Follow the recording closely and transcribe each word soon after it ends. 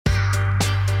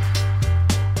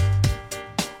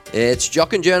It's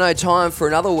Jock and Journo time for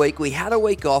another week. We had a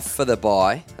week off for the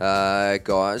bye,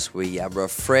 guys. We are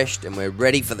refreshed and we're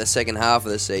ready for the second half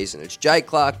of the season. It's Jake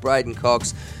Clark, Braden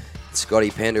Cox, and Scotty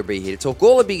Penderby here to talk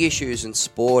all the big issues in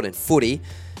sport and footy.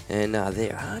 And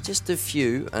there are just a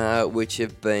few which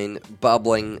have been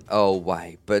bubbling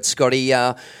away. But Scotty,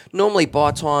 normally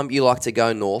by time you like to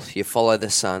go north, you follow the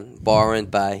sun, Byron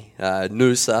Bay,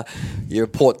 Noosa, you're a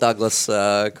Port Douglas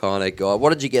kind of guy. What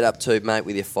did you get up to, mate,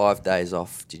 with your 5 days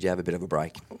off? Did you have a bit of a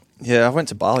break? Yeah, I went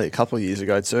to Bali a couple of years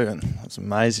ago too, and it was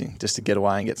amazing just to get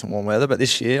away and get some warm weather. But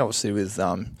this year, obviously with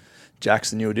Jack's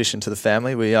the new addition to the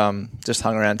family, we just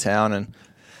hung around town and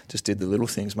just did the little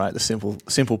things, mate, the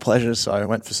simple pleasures. So I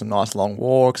went for some nice long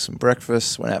walks, some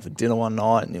breakfast, went out for dinner one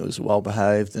night, and he was well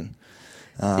behaved. And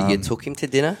you took him to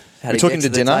dinner? We took him to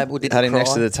dinner, had him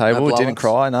next to the table, didn't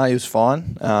cry, no, he was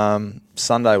fine.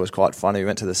 Sunday was quite funny. We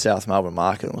went to the South Melbourne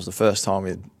market, and it was the first time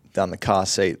we'd done the car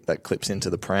seat that clips into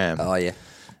the pram. Oh, yeah.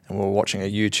 And we were watching a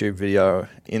YouTube video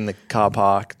in the car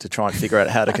park to try and figure out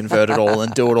how to convert it all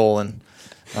and do it all. And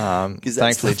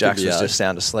thankfully, Jax was just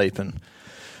sound asleep and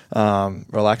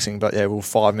relaxing. But yeah, we were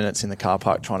 5 minutes in the car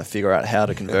park trying to figure out how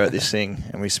to convert this thing,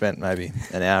 and we spent maybe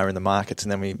an hour in the markets,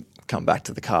 and then we come back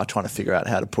to the car trying to figure out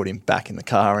how to put him back in the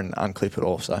car and unclip it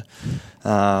all. So,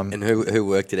 and who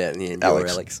worked it out in the end?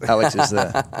 Alex. Alex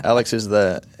is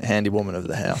the handy woman of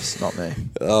the house, not me.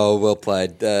 Oh, well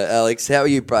played, Alex. How are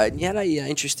you, Braden? You had a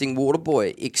interesting water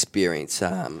boy experience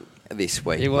this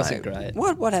week. It wasn't mate.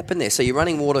 great. What happened there? So you're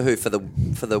running water for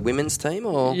the women's team,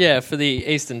 or yeah, for the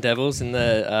Eastern Devils in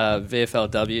the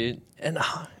VFLW, and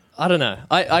I don't know.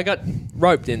 I got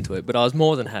roped into it, but I was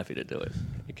more than happy to do it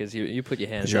because you put your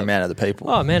hands. Because you're up. a man of the people.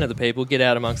 Oh, man of the people. Get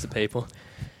out amongst the people.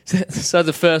 So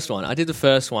the first one, I did the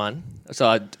first one. So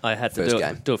I had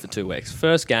to do it for 2 weeks.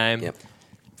 First game. Yep.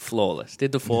 Flawless.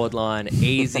 Did the forward line,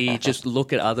 easy. Just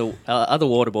look at other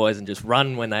water boys and just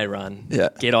run when they run. Yeah.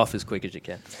 Get off as quick as you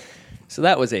can. So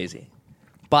that was easy.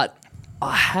 But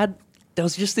there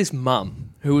was just this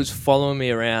mum who was following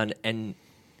me around and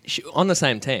on the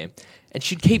same team, and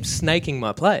she'd keep snaking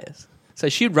my players. So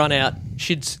she'd run out,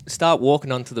 she'd start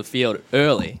walking onto the field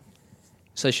early.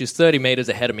 So she was 30 metres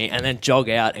ahead of me and then jog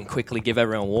out and quickly give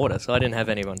everyone water. So I didn't have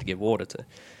anyone to give water to.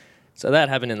 So that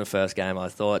happened in the first game. I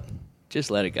thought, just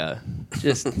let it go.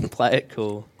 Just play it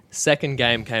cool. Second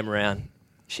game came around,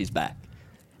 she's back.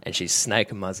 And she's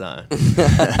snaking my zone.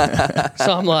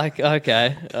 So I'm like,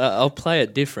 okay, I'll play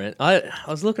it different. I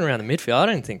was looking around the midfield. I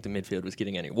don't think the midfield was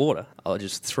getting any water. I'll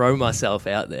just throw myself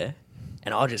out there,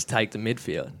 and I'll just take the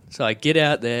midfield. So I get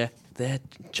out there. They're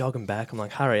jogging back. I'm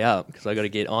like, hurry up, because I got to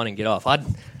get on and get off. At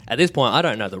this point, I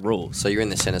don't know the rules. So you're in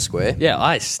the centre square? Yeah,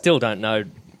 I still don't know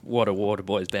what a water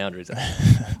boy's boundaries are.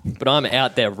 But I'm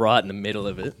out there right in the middle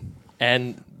of it.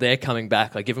 And they're coming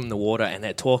back. I give them the water, and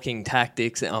they're talking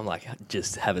tactics. And I'm like,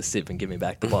 just have a sip and give me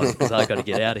back the bottle because I got to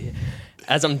get out of here.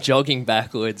 As I'm jogging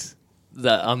backwards,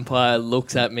 the umpire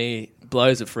looks at me,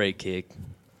 blows a free kick,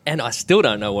 and I still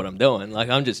don't know what I'm doing.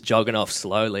 Like, I'm just jogging off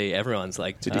slowly. Everyone's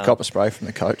like, did you cop a spray from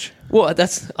the coach? Well,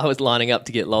 I was lining up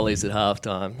to get lollies at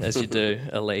halftime, as you do,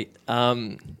 elite.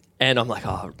 And I'm like,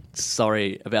 oh,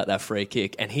 sorry about that free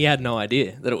kick. And he had no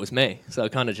idea that it was me. So I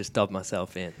kind of just dubbed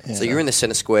myself in. Yeah. So you're in the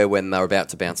centre square when they're about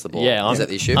to bounce the ball. Yeah. Is that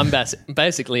the issue? I'm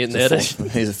basically in there.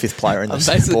 He's a fifth player in the I'm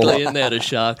basically in there to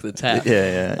shark the tap.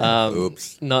 Yeah.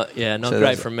 Oops. Not so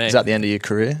great from me. Is that the end of your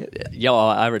career? Yeah,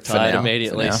 I retired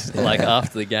immediately.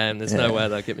 After the game. There's no way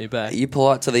they'll get me back. Are you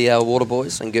polite to the water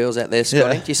boys and girls out there,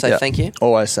 Scotty? Do you say thank you?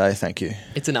 Always say thank you.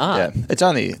 It's an art. Yeah.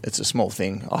 It's a small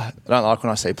thing. I don't like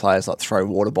when I see players like throw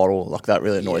water bottle. Like that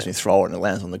really annoys me. Throw it and it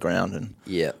lands on the ground. And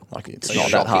like it's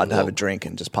not that hard to have a drink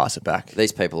and just pass it back.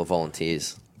 These people are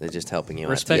volunteers. They're just helping you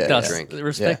respect out.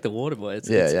 Respect the water boy. It's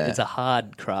a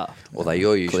hard craft. Although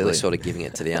you're usually sort of giving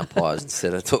it to the umpires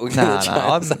instead of talking to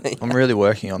the trainers. I'm really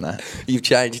working on that. You've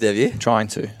changed, have you? Trying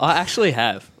to. I actually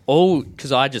have. All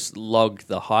because I just logged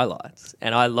the highlights,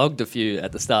 and I logged a few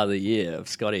at the start of the year of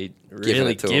Scotty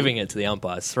really giving it to the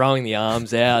umpires, throwing the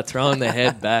arms out, throwing the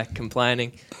head back,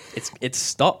 complaining. It's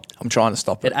stopped. I'm trying to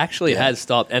stop it. It actually has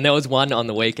stopped, and there was one on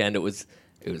the weekend. It was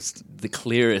the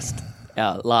clearest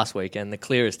last weekend, the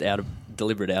clearest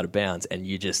deliberate out of bounds, and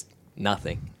you just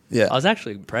nothing. Yeah, I was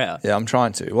actually proud. Yeah, I'm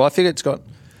trying to. Well, I figure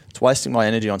it's wasting my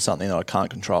energy on something that I can't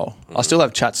control. I still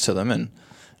have chats to them, and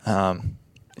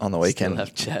on the weekend, still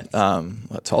have chats. I'm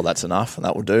told that's enough, and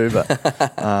that will do.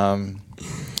 But I'm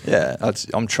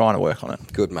trying to work on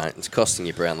it. Good, mate. It's costing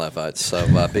you Brownlow votes, so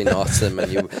be nice to them.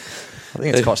 And you. I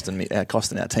think it's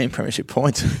costing our team premiership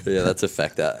points. Yeah, that's a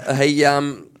factor. Hey,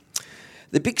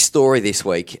 The big story this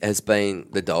week has been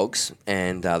the Dogs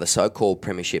and the so-called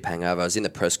premiership hangover. I was in the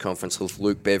press conference with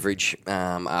Luke Beveridge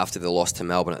after the loss to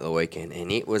Melbourne at the weekend, and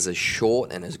it was as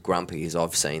short and as grumpy as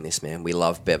I've seen this man. We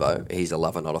love Bevo. He's a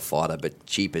lover, not a fighter, but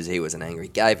jeepers, he was an angry.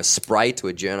 Gave a spray to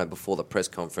a journo before the press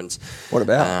conference. What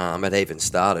about? It even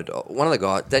started. One of the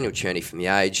guys, Daniel Cherney from The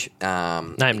Age.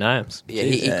 Name names. Yeah,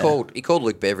 he called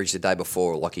Luke Beveridge the day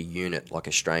before like a unit, like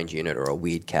a strange unit or a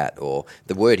weird cat, or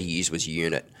the word he used was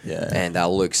unit. Yeah. And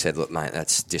Luke said, look, mate,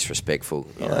 that's disrespectful.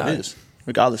 You know? That is.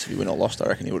 Regardless if he win or lost, I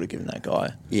reckon he would have given that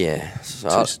guy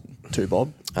two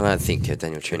bob. I don't think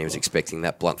Daniel Cherney was expecting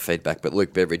that blunt feedback, but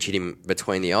Luke Beveridge hit him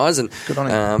between the eyes, and good on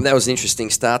him. That was an interesting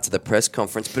start to the press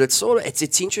conference. But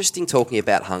it's interesting talking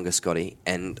about hunger, Scotty.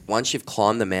 And once you've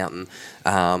climbed the mountain,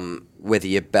 whether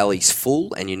your belly's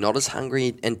full and you're not as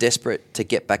hungry and desperate to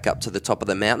get back up to the top of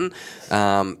the mountain,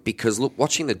 because look,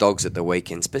 watching the Dogs at the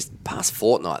weekend, past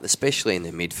fortnight, especially in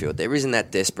the midfield, there isn't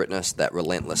that desperateness, that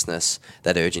relentlessness,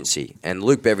 that urgency. And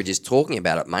Luke Beveridge is talking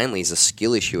about it mainly as a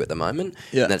skill issue at the moment,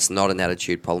 and that's not an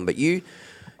attitude problem. But you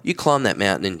climbed that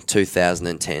mountain in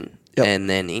 2010, and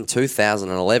then in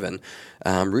 2011,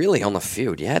 really on the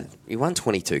field, you won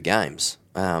 22 games.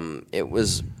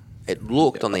 It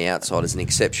looked on the outside as an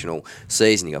exceptional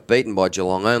season. You got beaten by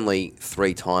Geelong only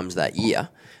 3 times that year,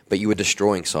 but you were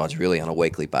destroying sides really on a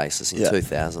weekly basis in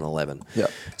 2011.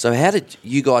 So how did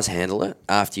you guys handle it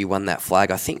after you won that flag?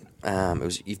 I think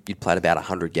you'd played about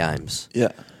 100 games.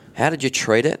 How did you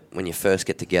treat it when you first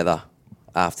get together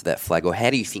after that flag? Or how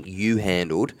do you think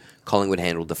Collingwood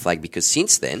handled the flag? Because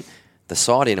since then, the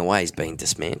side in a way has been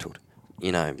dismantled.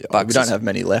 You know, we don't have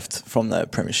many left from the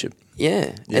premiership.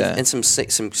 And some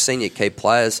senior key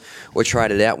players were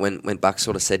traded out when Buck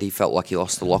sort of said he felt like he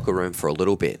lost the locker room for a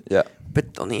little bit.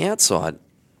 But on the outside,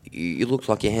 you looked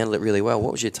like you handled it really well.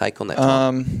 What was your take on that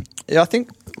time? I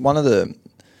think one of the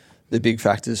big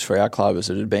factors for our club is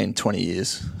that it had been 20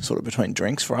 years sort of between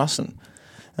drinks for us,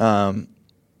 and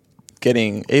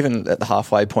getting, even at the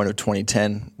halfway point of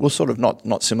 2010, we're sort of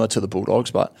not similar to the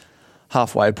Bulldogs, but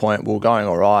halfway point we were going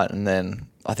all right, and then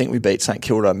I think we beat St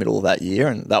Kilda middle of that year,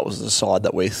 and that was the side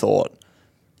that we thought,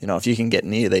 you know, if you can get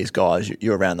near these guys,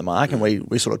 you're around the mark, and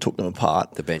we sort of took them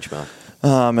apart. The benchmark.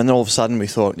 And then all of a sudden we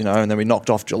thought, you know, and then we knocked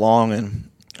off Geelong,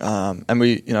 and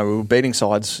we were beating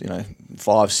sides,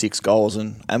 5-6 goals,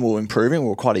 and we were improving. We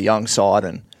were quite a young side,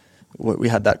 and we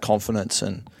had that confidence,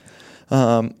 and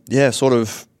sort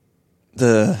of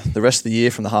the rest of the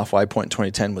year from the halfway point in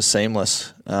 2010 was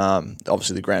seamless.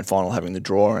 Obviously the grand final having the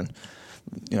draw, and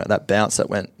that bounce that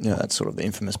went, that's sort of the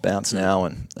infamous bounce now,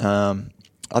 and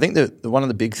I think that one of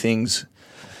the big things,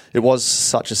 it was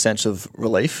such a sense of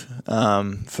relief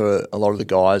for a lot of the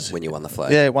guys when you won the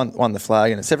flag. Yeah, won the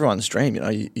flag, and it's everyone's dream.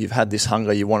 You've had this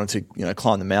hunger, you wanted to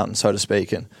climb the mountain, so to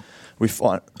speak, and we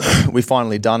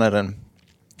finally done it.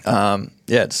 And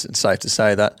it's safe to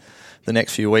say that the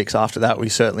next few weeks after that, we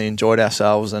certainly enjoyed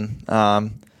ourselves. And I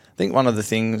think one of the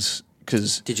things,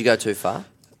 because did you go too far?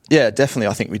 Yeah, definitely.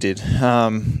 I think we did.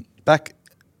 Back,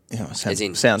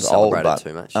 sounds old, but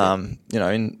too much, in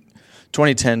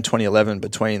 2010, 2011,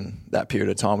 between that period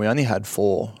of time, we only had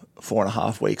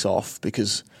 4.5 weeks off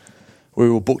because we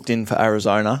were booked in for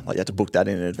Arizona. Like, you had to book that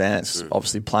in advance.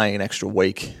 Obviously, playing an extra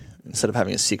week instead of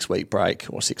having a 6-week break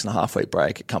or 6.5 week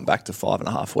break, it come back to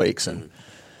 5.5 weeks. And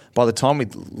by the time we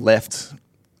left,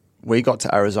 we got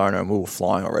to Arizona and we were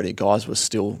flying already. Guys were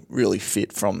still really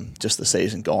fit from just the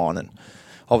season gone, and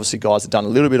obviously guys had done a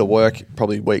little bit of work,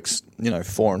 probably weeks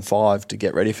 4 and 5 to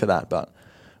get ready for that, but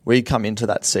we come into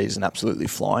that season absolutely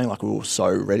flying, like we were so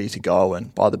ready to go,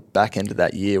 and by the back end of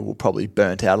that year, we were probably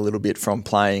burnt out a little bit from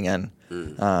playing and,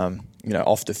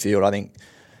 off the field. I think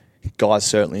guys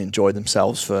certainly enjoyed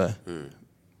themselves for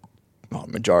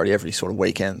majority every sort of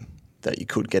weekend that you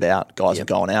could get out. Guys were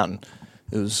going out, and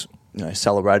it was,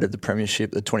 celebrated the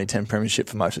premiership, the 2010 premiership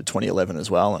for most of 2011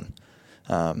 as well, and,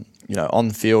 on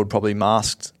the field probably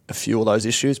masked a few of those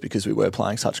issues because we were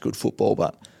playing such good football,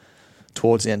 but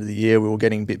towards the end of the year, we were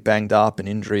getting a bit banged up and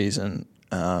injuries and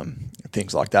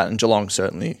things like that. And Geelong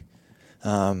certainly,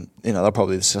 they're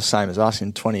probably the same as us.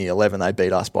 In 2011, they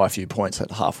beat us by a few points at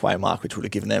the halfway mark, which would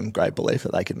have given them great belief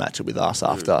that they could match it with us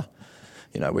after,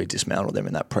 we dismantled them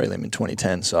in that prelim in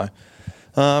 2010. So,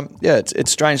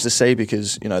 it's strange to see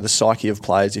because, the psyche of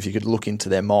players, if you could look into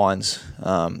their minds,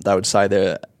 they would say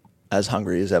they're as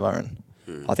hungry as ever. And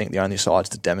I think the only sides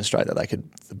to demonstrate that they could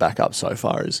back up so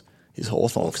far is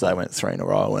Hawthorn, because they went 3 in a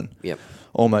row and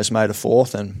almost made a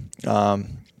 4th. And,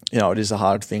 it is a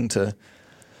hard thing to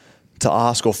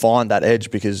ask or find that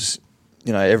edge because,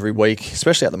 every week,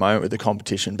 especially at the moment with the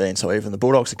competition being so even, the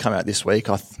Bulldogs had come out this week.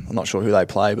 I'm not sure who they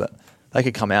play, but they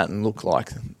could come out and look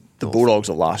like the Bulldogs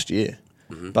of last year.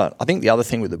 Mm-hmm. But I think the other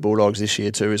thing with the Bulldogs this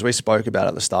year too is we spoke about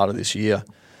at the start of this year,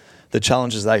 the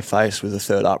challenges they faced with the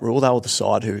third up rule. They were the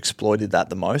side who exploited that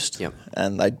the most,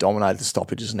 and they dominated the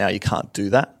stoppages. Now you can't do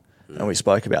that. And we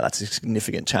spoke about that's a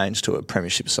significant change to a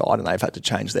premiership side, and they've had to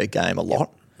change their game a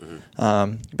lot.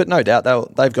 But no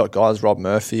doubt they've got guys, Rob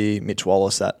Murphy, Mitch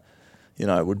Wallace, that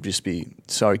would just be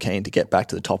so keen to get back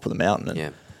to the top of the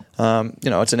mountain. And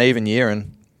it's an even year,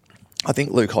 and I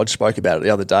think Luke Hodge spoke about it the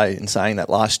other day in saying that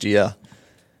last year,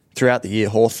 throughout the year,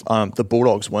 the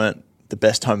Bulldogs weren't the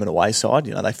best home and away side.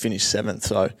 They finished 7th,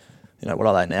 so what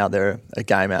are they now? They're a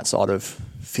game outside of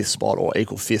 5th spot or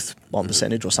equal 5th on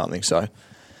percentage or something. So.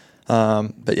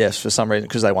 But yes, for some reason,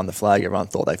 because they won the flag, everyone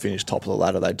thought they finished top of the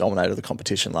ladder. They dominated the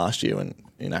competition last year, and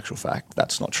in actual fact,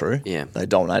 that's not true. Yeah. They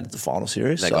dominated the final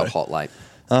series. They got hot late.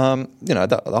 I'm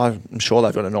sure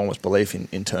they've got enormous belief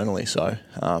internally. So,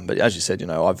 but as you said,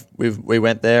 we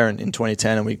went there in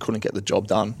 2010 and we couldn't get the job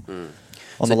done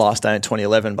on the last day in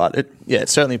 2011. But it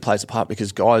certainly plays a part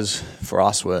because guys for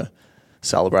us were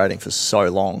celebrating for so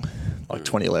long. Like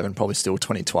 2011, probably still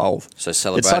 2012. So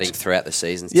celebrating throughout the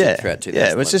seasons, throughout 2011.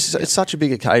 Yeah, it's such a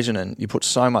big occasion, and you put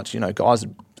so much. Guys,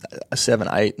 7,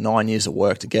 8, 9 years of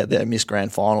work to get there, missed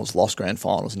grand finals, lost grand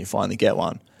finals, and you finally get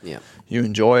one. Yeah, you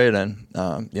enjoy it, and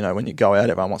when you go out,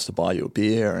 everyone wants to buy you a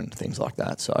beer and things like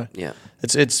that. So yeah,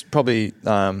 it's probably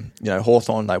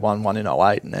Hawthorn, they won one in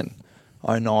 08, and then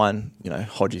 09.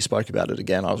 Hodgie spoke about it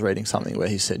again. I was reading something where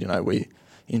he said, we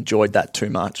enjoyed that too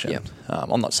much. And,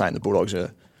 I'm not saying the Bulldogs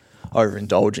are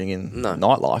overindulging in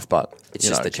nightlife, but it's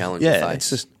just the challenge you face. It's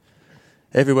just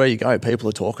everywhere you go, people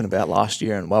are talking about last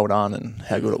year and well done and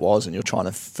how good it was, and you're trying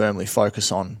to firmly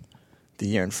focus on the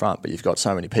year in front, but you've got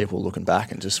so many people looking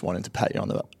back and just wanting to pat you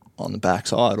on the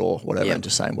backside or whatever and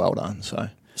just saying well done. So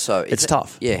it's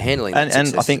tough. Yeah, handling that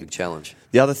and I think is a big challenge.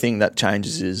 The other thing that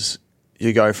changes is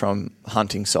you go from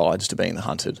hunting sides to being the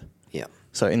hunted. Yeah.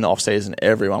 So in the off season,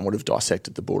 everyone would have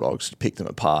dissected the Bulldogs, picked them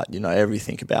apart,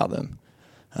 everything about them.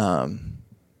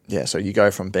 So you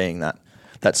go from being that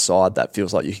side that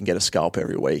feels like you can get a scalp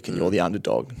every week and you're the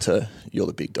underdog to you're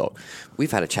the big dog.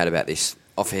 We've had a chat about this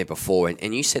off air before,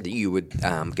 and you said that you would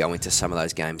go into some of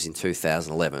those games in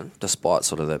 2011, despite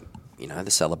sort of the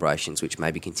celebrations which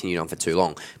maybe continued on for too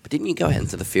long. But didn't you go out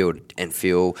into the field and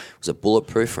feel, was it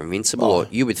bulletproof or invincible? Or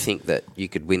you would think that you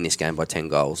could win this game by 10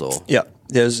 goals? Or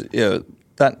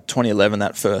that 2011,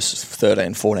 that first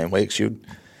 13, 14 weeks, you'd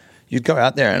go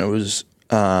out there and it was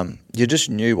you just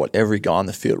knew what every guy on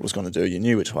the field was going to do. You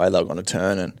knew which way they were going to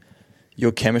turn, and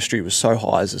your chemistry was so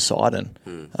high as a side. And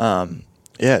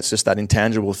it's just that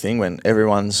intangible thing when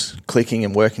everyone's clicking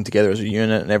and working together as a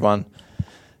unit, and everyone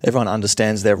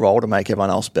understands their role to make everyone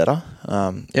else better.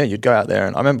 You'd go out there,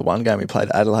 and I remember one game we played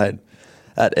Adelaide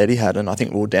at Etihad, and I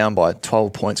think we were down by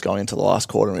 12 points going into the last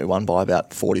quarter, and we won by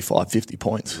about 45, 50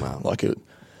 points. Wow.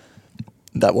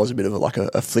 That was a bit of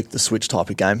a flick the switch type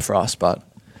of game for us, but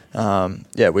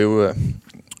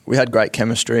we had great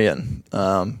chemistry, and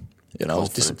it was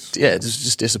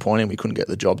just disappointing we couldn't get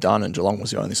the job done, and Geelong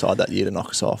was the only side that year to knock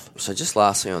us off. So just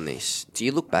lastly on this, do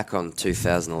you look back on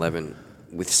 2011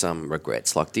 with some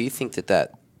regrets? Like, do you think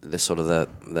that the sort of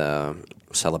the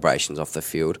celebrations off the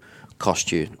field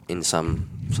cost you in some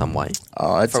way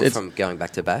from going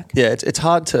back to back? Yeah, it's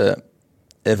hard to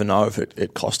ever know if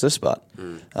it cost us, but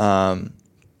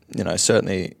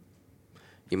certainly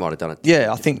you might have done it.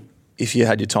 Yeah, I think if you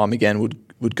had your time again,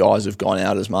 would guys have gone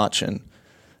out as much? And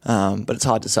but it's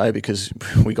hard to say because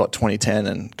we got 2010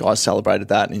 and guys celebrated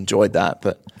that and enjoyed that.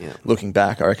 But looking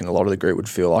back, I reckon a lot of the group would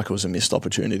feel like it was a missed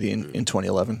opportunity in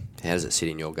 2011. How does it sit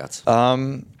in your guts? For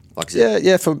me,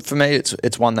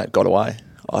 it's one that got away.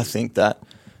 I think that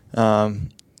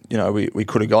we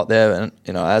could have got there,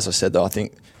 and as I said though, I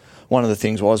think one of the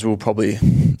things was we were probably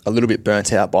a little bit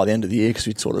burnt out by the end of the year because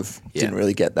we sort of didn't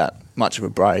really get that much of a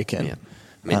break and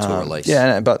mental release.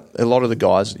 Yeah, but a lot of the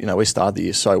guys, we started the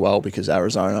year so well because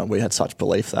Arizona, we had such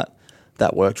belief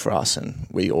that worked for us, and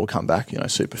we all come back,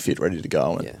 super fit, ready to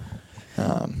go.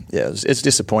 And it's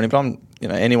disappointing, but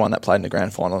anyone that played in the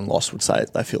grand final and lost would say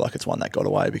they feel like it's one that got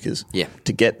away because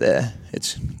to get there,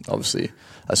 it's obviously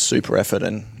a super effort,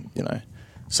 and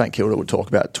St Kilda would talk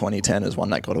about 2010 as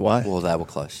one that got away. Well, they were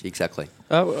close, exactly.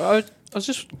 I was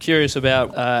just curious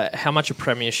about how much a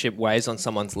premiership weighs on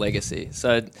someone's legacy.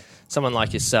 So someone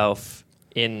like yourself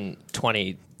in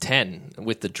 2010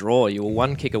 with the draw, you were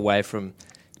one kick away from...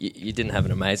 You didn't have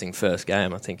an amazing first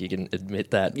game. I think you can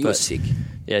admit that. You were sick.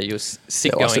 Yeah, you were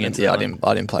sick going into I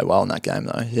didn't play well in that game,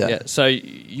 though. Yeah. So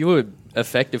you were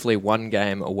effectively one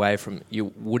game away from...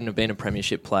 You wouldn't have been a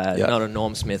premiership player, not a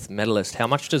Norm Smith medalist. How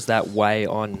much does that weigh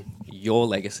on your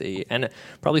legacy. And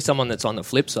probably someone that's on the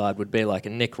flip side would be like a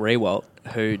Nick Riewoldt,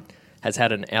 who has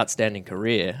had an outstanding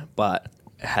career but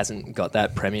hasn't got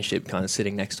that premiership kind of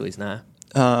sitting next to his name.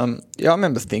 I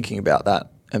remember thinking about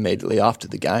that immediately after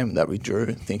the game that we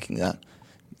drew, thinking that,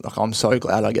 like, I'm so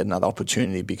glad I get another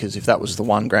opportunity, because if that was the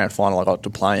one grand final I got to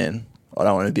play in, I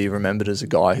don't want to be remembered as a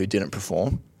guy who didn't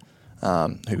perform,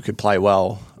 who could play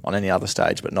well on any other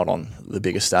stage but not on the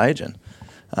biggest stage.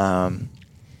 And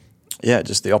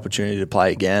just the opportunity to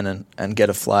play again and get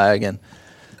a flag. And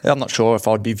I'm not sure if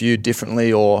I'd be viewed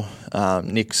differently, or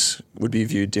Nick's would be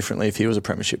viewed differently if he was a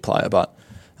premiership player. But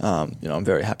I'm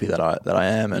very happy that I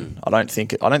am, and I don't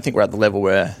think we're at the level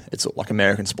where it's like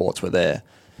American sports, where they're,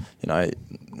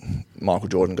 Michael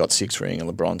Jordan got 6 rings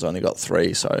and LeBron's only got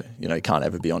 3. So he can't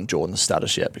ever be on Jordan's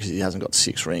status yet because he hasn't got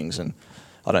 6 rings. And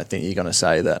I don't think you're going to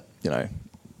say that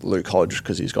Luke Hodge,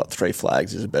 because he's got 3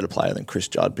 flags, is a better player than Chris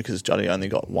Judd because Juddy only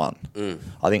got 1.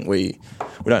 I think we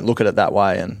don't look at it that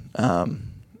way, and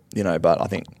but I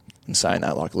think in saying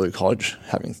that, like, Luke Hodge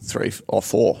having 3 or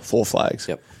 4 flags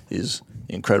is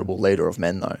an incredible leader of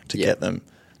men, though, to get them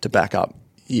to back up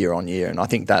year on year. And I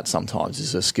think that sometimes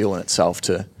is a skill in itself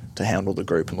to handle the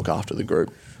group and look after the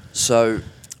group. So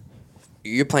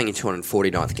you're playing your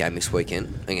 249th game this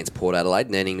weekend against Port Adelaide,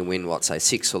 needing to win,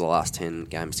 6 of the last 10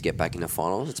 games to get back in the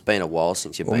finals. It's been a while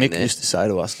since you've been Mick there. Mick used to say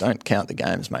to us, don't count the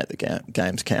games, mate, the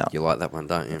games count. You like that one,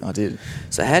 don't you? I did.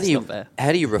 So how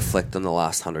do you reflect on the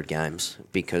last 100 games?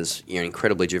 Because you're an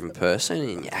incredibly driven person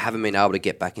and you haven't been able to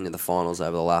get back into the finals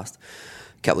over the last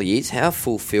couple of years. How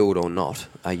fulfilled or not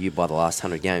are you by the last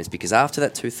 100 games? Because after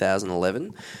that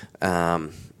 2011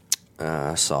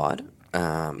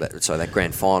 that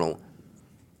grand final,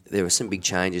 there were some big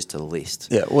changes to the list.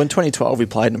 Yeah, well, in 2012 we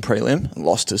played in a prelim and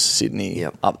lost to Sydney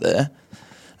up there,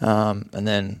 and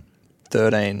then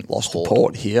 13 lost to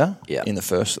Port here in the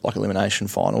first elimination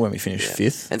final when we finished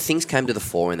 5th. And things came to the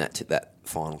fore in that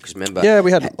final, because remember,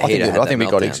 we had. I think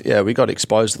we got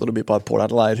exposed a little bit by Port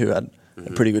Adelaide, who had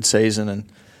a pretty good season,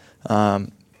 and I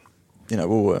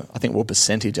think we were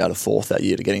percentage out of 4th that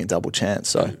year to getting a double chance.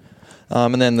 So,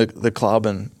 and then the club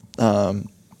and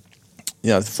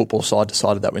the football side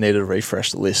decided that we needed to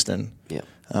refresh the list, and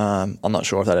I'm not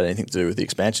sure if that had anything to do with the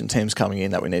expansion teams coming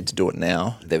in, that we need to do it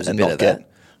now. There was a bit of that.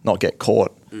 Not get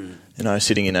caught,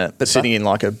 sitting in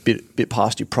like a bit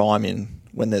past your prime in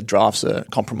when the drafts are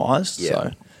compromised.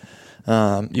 Yeah.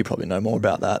 So you probably know more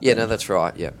about that. Yeah, no, that's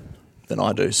right. Yeah. Than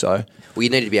I do. So you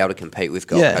need to be able to compete with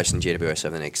Gold Coast and GWS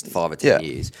over the next 5 or 10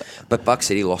 years. But Buck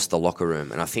City lost the locker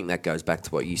room, and I think that goes back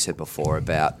to what you said before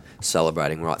about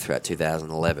celebrating right throughout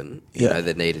 2011.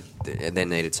 There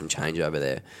needed some change over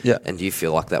there. Yeah. And do you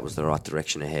feel like that was the right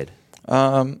direction ahead?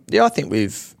 I think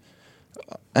we've,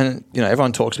 and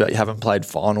everyone talks about you haven't played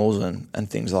finals and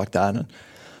things like that, and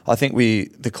I think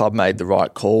the club made the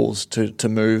right calls to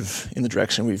move in the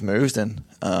direction we've moved. And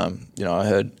I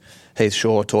heard Heath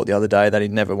Shaw talk the other day that he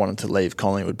never wanted to leave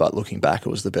Collingwood, but looking back, it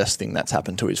was the best thing that's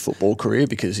happened to his football career,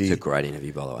 because it's a great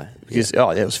interview, by the way. Because it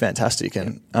was fantastic,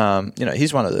 and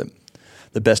he's one of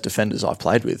the best defenders I've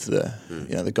played with.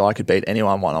 The guy could beat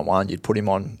anyone one-on-one. You'd put him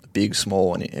on big,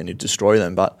 small, and he'd destroy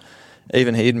them. But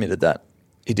even he admitted that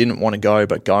he didn't want to go,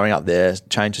 but going up there,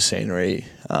 change the scenery,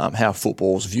 how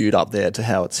football's viewed up there to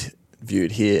how it's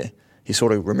viewed here. He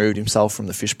sort of removed himself from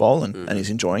the fishbowl, and he's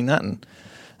enjoying that. And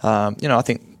I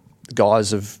think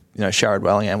guys of Sharad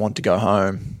Wellingham wanted to go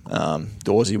home.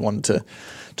 Dawsey wanted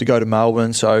to go to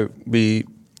Melbourne. So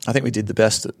I think we did the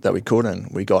best that we could,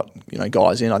 and we got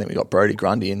guys in. I think we got Brodie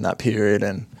Grundy in that period,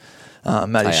 and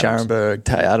Matty Scharenberg,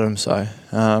 Tay Adams. So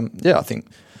I think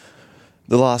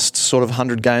the last sort of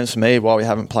 100 games for me, while we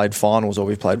haven't played finals, or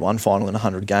we've played one final in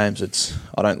 100 games,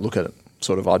 I don't look at it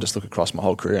I just look across my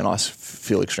whole career and I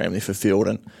feel extremely fulfilled.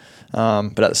 And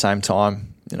but at the same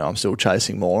time, I'm still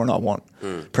chasing more, and I want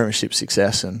premiership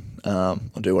success, and I'll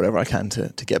do whatever I can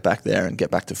to get back there and get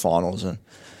back to finals. And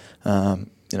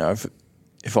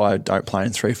if I don't play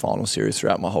in 3 final series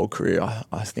throughout my whole career,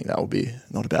 I think that will be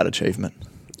not a bad achievement.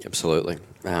 Absolutely.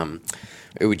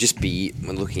 It would just be,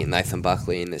 when looking at Nathan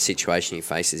Buckley and the situation he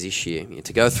faces this year,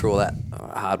 to go through all that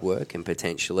hard work and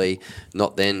potentially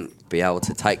not then be able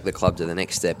to take the club to the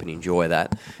next step and enjoy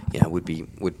that, would be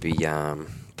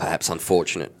perhaps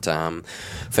unfortunate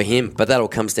for him. But that all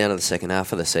comes down to the second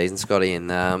half of the season, Scotty, and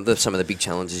some of the big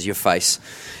challenges you face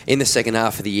in the second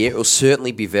half of the year. It will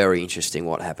certainly be very interesting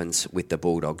what happens with the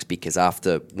Bulldogs, because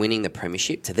after winning the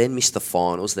premiership, to then miss the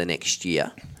finals the next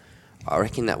year, I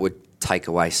reckon that would take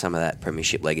away some of that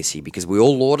premiership legacy, because we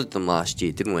all lauded them last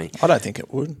year, didn't we? I don't think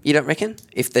it would. You don't reckon?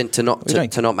 If then to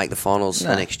not make the finals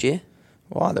the next year?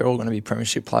 Why? They're all going to be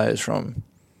premiership players from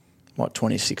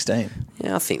 2016.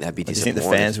 Yeah, I think that'd be Do you disappointing.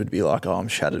 think the fans would be like, "Oh, I'm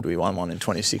shattered. We won one in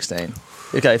 2016."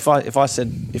 Okay, if I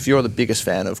said, if you're the biggest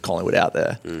fan of Collingwood out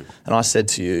there, and I said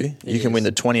to you, you can win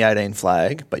the 2018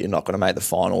 flag, but you're not going to make the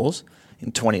finals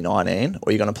in 2019,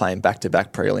 or you're going to play in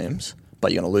back-to-back prelims,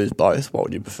 but you're going to lose both, what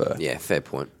would you prefer? Yeah, fair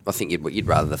point. I think you'd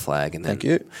rather the flag. And then, Thank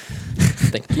you.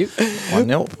 Thank you.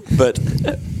 1-0.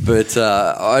 But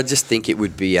I just think it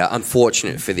would be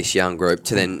unfortunate for this young group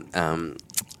to then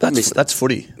That's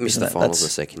footy. miss isn't the it? finals the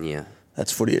That's, second year.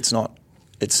 that's footy. It's not.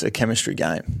 It's a chemistry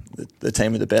game. The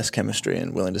team with the best chemistry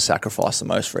and willing to sacrifice the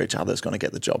most for each other is going to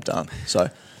get the job done.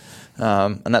 So,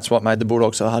 and that's what made the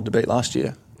Bulldogs so hard to beat last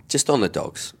year. Just on the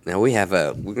Dogs. Now we're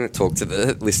going to talk to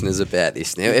the listeners about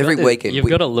this now. Every weekend You've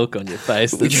got a look on your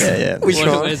face. We try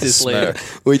Where's this leading?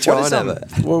 we try and have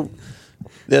it. Well,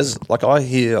 there's I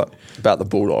hear about the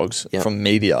Bulldogs from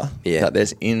media that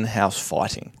there's in-house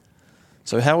fighting.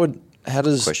 So how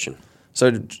does Question. So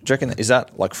do you reckon, is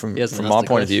that like from He hasn't my asked the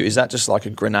point of view, question. is that just like a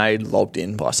grenade lobbed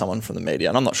in by someone from the media?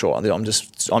 And I'm not sure. I'm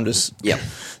just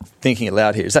thinking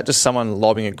aloud here. Is that just someone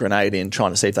lobbing a grenade in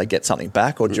trying to see if they get something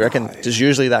back, or do you reckon does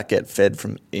usually that get fed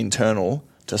from internal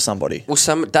to somebody?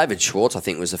 Well, David Schwartz, I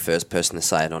think, was the first person to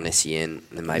say it on SEN,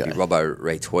 and maybe Robbo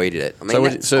retweeted it. I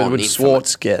mean, So would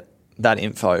Schwartz get that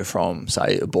info from,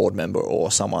 say, a board member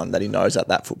or someone that he knows at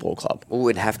that football club? Well, it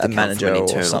would have to come manager from an or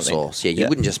internal something. source. Yeah, you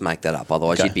wouldn't just make that up,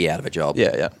 otherwise you'd be out of a job.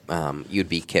 Yeah. You'd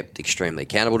be kept extremely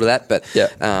accountable to that. But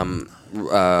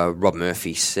Rob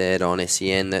Murphy said on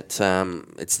SEN that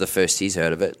it's the first he's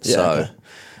heard of it. Yeah, so,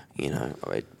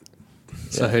 okay.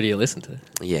 So who do you listen to?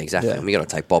 Yeah, exactly. Yeah. And we got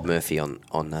to take Bob Murphy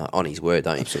on his word,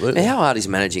 don't you? Absolutely. Now, how hard is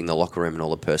managing the locker room and all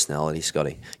the personalities,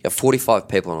 Scotty? You have 45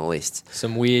 people on a list.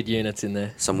 Some weird units in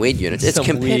there. Some weird units. It's Some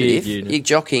competitive. weird units. You're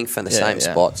jockeying for the same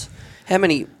spots. How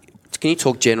many? Can you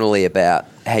talk generally about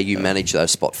how you manage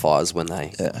those spot fires when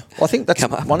they? Yeah, well, I think that's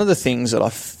come up? one of the things that I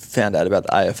found out about the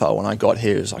AFL when I got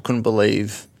here is I couldn't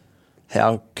believe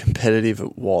how competitive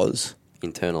it was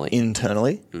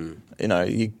Internally.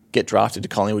 You get drafted to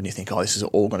Collingwood and you think, oh, this is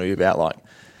all going to be about like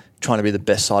trying to be the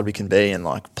best side we can be and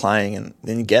like playing, and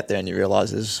then you get there and you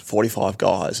realise there's 45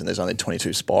 guys and there's only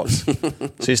 22 spots.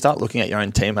 So you start looking at your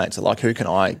own teammates and like, who can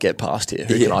I get past here?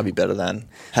 Who can I be better than?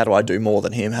 How do I do more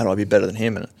than him? How do I be better than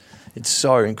him? And it's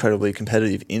so incredibly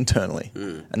competitive internally.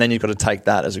 And then you've got to take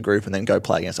that as a group and then go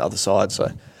play against other sides. So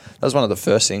that was one of the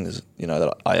first things,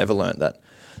 that I ever learned, that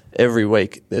every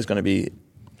week there's going to be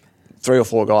 3 or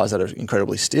 4 guys that are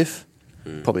incredibly stiff,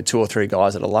 probably 2 or 3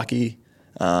 guys that are lucky,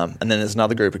 and then there's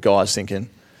another group of guys thinking,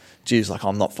 geez, like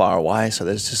I'm not far away. So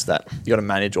there's just that, you got to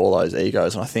manage all those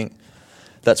egos. And I think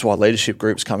that's why leadership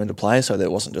groups come into play. So there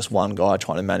wasn't just one guy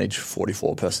trying to manage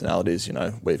 44 personalities.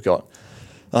 We've got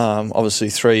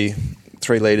obviously three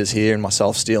leaders here, and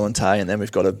myself, Steele and Tay, and then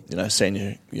we've got a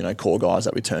senior core guys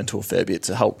that we turn to a fair bit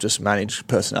to help just manage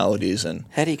personalities. And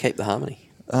How do you keep the harmony?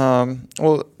 I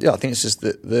think it's just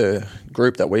the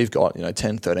group that we've got,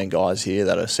 10, 13 guys here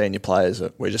that are senior players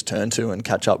that we just turn to and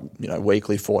catch up,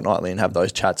 weekly, fortnightly, and have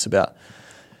those chats about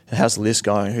how's the list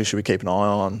going, who should we keep an eye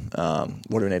on,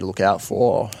 what do we need to look out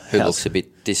for. Who looks a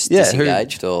bit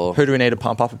disengaged? Who do we need to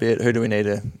pump up a bit, who do we need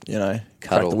to,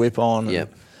 crack the whip on.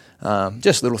 Yep. And,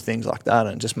 just little things like that,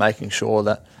 and just making sure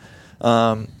that,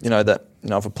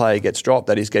 if a player gets dropped,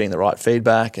 that he's getting the right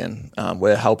feedback, and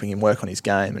we're helping him work on his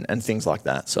game and things like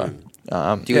that. So,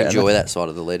 do you enjoy that side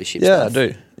of the leadership Yeah, stuff? I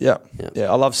do. Yeah.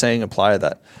 I love seeing a player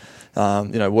that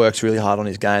works really hard on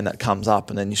his game, that comes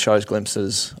up and then he shows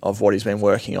glimpses of what he's been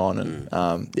working on,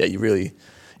 and you really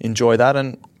enjoy that.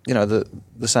 And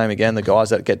the same again, the guys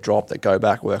that get dropped, that go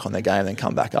back, work on their game, then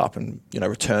come back up and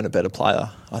return a better player,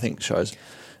 I think shows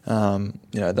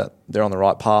that they're on the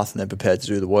right path and they're prepared to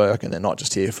do the work and they're not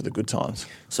just here for the good times.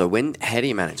 So how do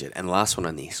you manage it? And last one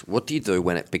on this, what do you do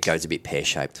when it goes a bit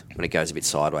pear-shaped, when it goes a bit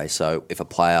sideways? So if a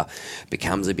player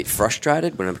becomes a bit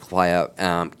frustrated, when a player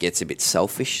gets a bit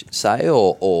selfish, say,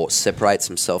 or separates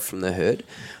himself from the herd,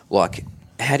 like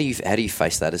how do you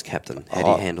face that as captain? How do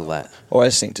you handle that? I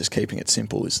always think just keeping it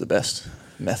simple is the best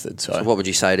method. So what would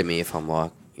you say to me if I'm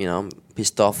like, I'm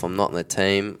pissed off, I'm not in the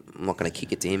team, I'm not going to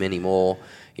kick it to him anymore,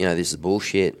 this is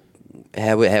bullshit.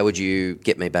 How would you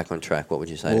get me back on track? What would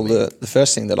you say to me? Well, the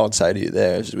first thing that I'd say to you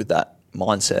there is, with that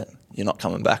mindset, you're not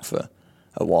coming back for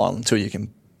a while until you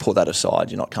can put that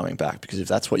aside. You're not coming back, because if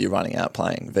that's what you're running out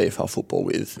playing VFL football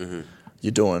with,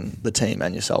 you're doing the team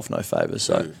and yourself no favours.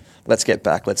 So let's get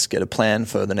back. Let's get a plan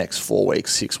for the next 4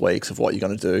 weeks, 6 weeks of what you're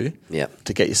going to do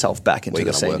to get yourself back into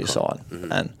the senior side.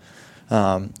 And,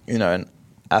 and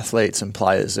athletes and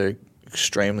players are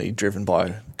extremely driven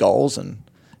by goals and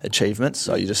achievements.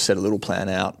 So you just set a little plan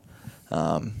out,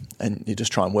 and you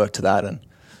just try and work to that. And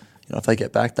if they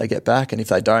get back, they get back, and if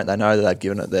they don't, they know that they've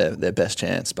given it their best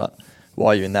chance. But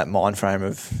while you're in that mind frame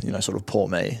of sort of poor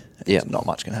me, not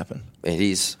much can happen. It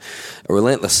is a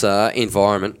relentless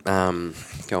environment. Go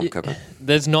on, Coco.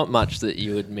 There's not much that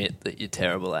you admit that you're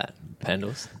terrible at,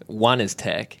 Pendles. One is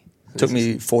tech. It took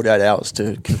me 48 hours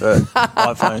to convert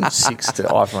iPhone 6 to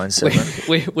iPhone 7.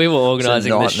 We were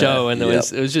organising the show, and it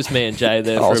was just me and Jay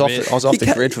there for a bit. I was off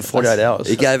the grid for 48 hours.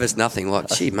 He gave us nothing. Like,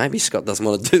 maybe Scott doesn't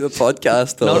want to do the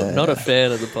podcast. Not a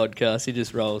fan of the podcast. He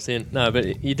just rolls in. No,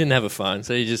 but you didn't have a phone,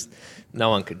 so no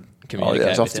one could communicate. I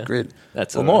was off with the you. grid.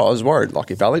 That's I was worried.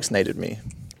 Like, if Alex needed me,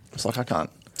 it's like I can't.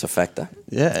 It's a factor.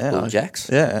 Yeah. Jacks.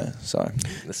 Yeah. So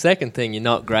the second thing you're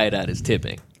not great at is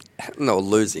tipping. No,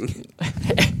 losing.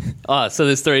 So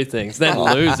there's three things. Then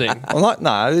losing.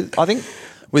 I think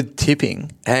with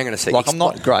tipping, hang on a second. Like I'm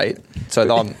not great, so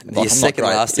I'm your second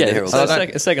last in Herald.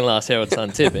 Second last Herald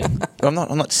Sun tipping. But I'm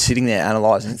not sitting there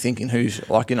analysing, thinking who's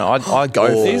I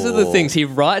go. These are the things he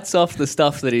writes off the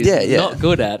stuff that he's not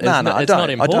good at. It's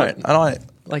not important. I don't.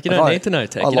 Like, you don't need to know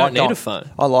tech. You don't need a phone.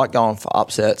 I like going for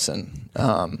upsets, and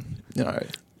I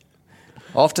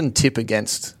often tip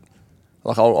against.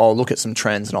 Like I'll look at some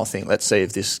trends and I'll think, let's see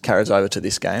if this carries over to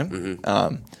this game.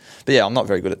 Mm-hmm. But yeah, I'm not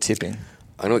very good at tipping.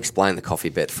 I'm going to explain the coffee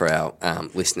bet for our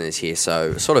listeners here.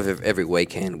 So, sort of every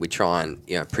weekend we try and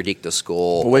predict a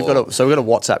score. Well, we've got a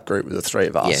WhatsApp group with the three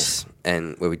of us. Yes,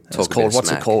 and where we talk about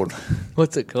what's it called?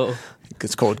 What's it called?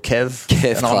 It's called Kev,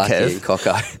 and I'm Kev. And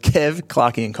Coco. Kev,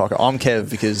 Clarky, and Coco. I'm Kev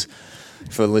because.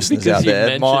 For listeners because out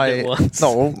there,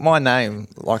 my name,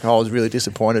 like I was really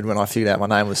disappointed when I figured out my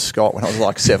name was Scott when I was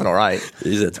like 7 or 8.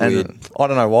 It's weird. I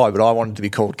don't know why, but I wanted to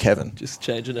be called Kevin. Just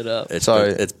changing it up.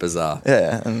 It's bizarre.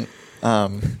 Yeah, and I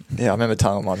remember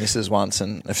telling my missus once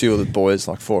and a few of the boys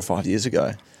like 4 or 5 years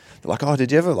ago. They're like, oh,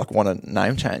 did you ever want a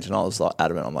name change? And I was like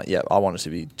adamant. I'm like, yeah, I wanted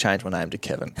to change my name to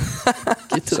Kevin.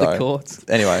 Get to the courts.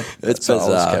 Anyway, it's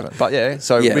bizarre. Kevin. But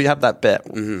we have that bet.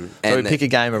 Mm-hmm. So and we pick a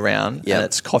game around, and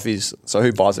it's coffees. So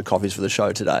who buys the coffees for the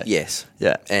show today? Yes.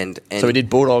 Yeah. And so we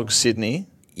did Bulldogs Sydney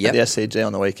at the SCG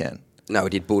on the weekend. No, we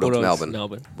did Bulldogs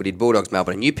Melbourne. We did Bulldogs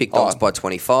Melbourne, and you picked Dogs by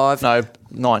 25. No,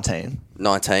 19.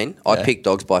 19. I picked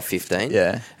Dogs by 15.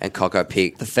 Yeah. And Coco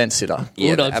picked the fence sitter.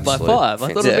 Bulldogs by 5.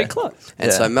 I thought it'd be close.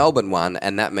 And so Melbourne won,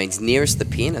 and that means nearest the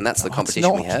pin, and that's the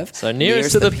competition we have. So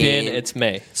nearest to the pin, it's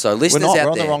me. So listeners out there,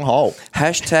 we're on the wrong hole.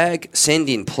 Hashtag send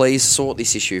in, please sort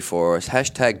this issue for us.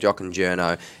 Hashtag Jock and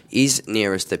Journo is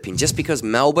nearest the pin. Just because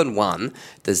Melbourne won,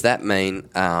 does that mean...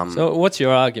 So what's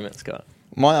your argument, Scott?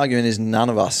 My argument is none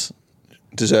of us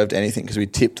deserved anything because we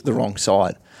tipped the wrong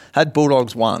side. Had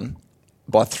Bulldogs won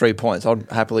by 3 points, I'd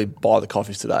happily buy the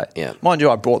coffees today. Yeah. Mind you,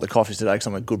 I bought the coffees today because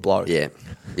I'm a good bloke. Yeah.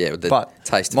 Yeah, with the but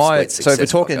taste of sweet success. So if we're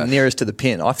talking nearest to the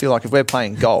pin, I feel like if we're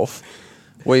playing golf,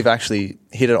 we've actually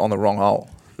hit it on the wrong hole.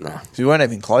 No. Because we weren't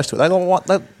even close to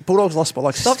it. Bulldogs lost by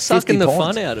like 50 points. Stop sucking the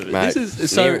fun out of it. Mate,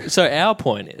 so our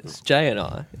point is, Jay and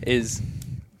I, is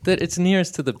that it's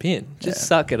nearest to the pin. Just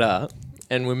suck it up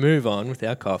and we move on with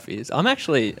our coffees. I'm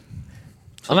actually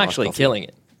killing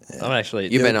it. Yeah. I'm actually...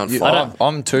 You've been on fire.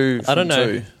 I'm 2 from 2. I don't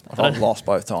know. I've lost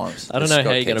both times. I don't know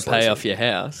how you're going to pay off your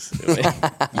house.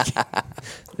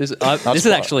 This is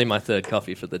actually my third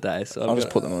coffee for the day. So I'll just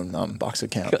put them on Buck's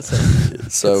account.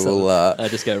 So we'll... I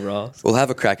just go Ross. We'll have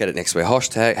a crack at it next week.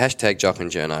 Hashtag Jock and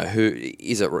Journo.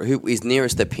 Who is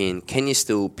nearest the pin? Can you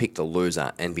still pick the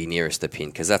loser and be nearest the pin?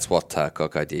 Because that's what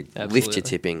Coco did. Absolutely. Lift your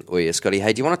tipping. Or yeah, Scotty,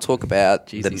 hey, do you want to talk about...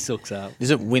 Jeez, he sucks up. Is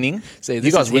it winning? See,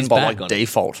 you guys win by like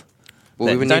default.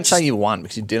 Well, don't say you won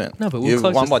because you didn't. No, but we you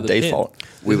won by default.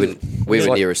 We were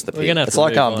nearest the pin. It's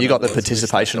like you got the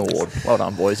participation award. Well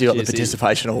done, boys. You got the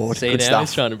participation award. See, good now stuff.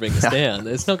 he's trying to bring us down.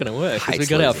 It's not going to work because we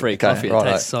got our free coffee. It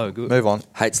tastes so good. Move on.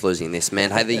 Hates losing this, man.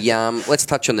 Hey, let's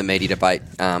touch on the media debate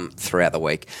throughout the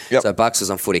week. Yep. So Bucks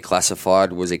on Footy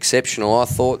Classified was exceptional, I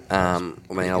thought. I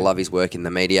love his work in the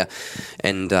media.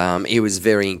 And he was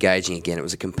very engaging again. It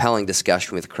was a compelling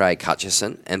discussion with Craig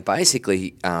Hutchison. And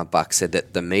basically, Buck said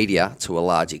that the media, to a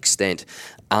large extent,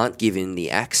 aren't given the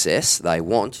access they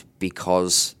want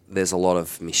because there's a lot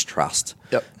of mistrust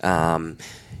in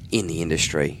the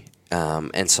industry.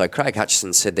 And so Craig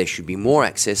Hutchison said there should be more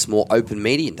access, more open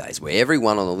media days where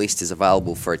everyone on the list is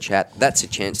available for a chat. That's a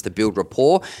chance to build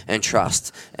rapport and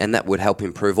trust, and that would help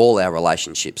improve all our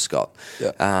relationships, Scott.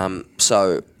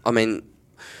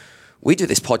 We do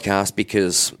this podcast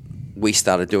because we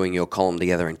started doing your column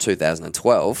together in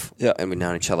 2012, and we've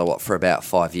known each other, for about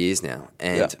 5 years now.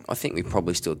 And I think we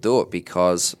probably still do it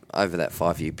because over that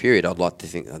 5 year period, I'd like to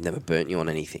think I've never burnt you on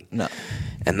anything. No.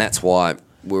 And that's why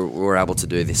we're able to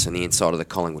do this on the inside of the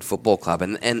Collingwood Football Club,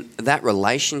 and that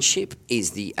relationship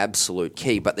is the absolute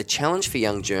key. But the challenge for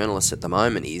young journalists at the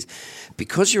moment is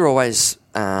because you're always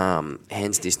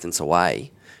hands distance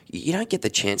away, you don't get the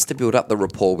chance to build up the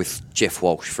rapport with Jeff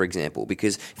Walsh, for example,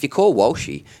 because if you call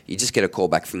Walshy, you just get a call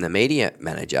back from the media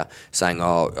manager saying,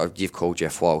 oh, you've called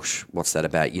Jeff Walsh. What's that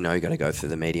about? You got to go through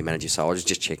the media manager. So I was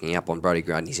just checking up on Brodie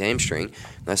Grundy's hamstring.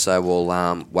 And they say,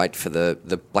 well, wait for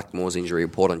the Blackmore's injury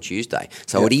report on Tuesday.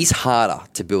 So it is harder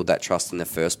to build that trust in the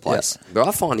first place. Yeah. But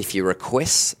I find if your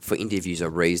requests for interviews are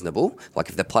reasonable, like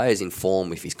if the player's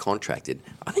informed, if he's contracted,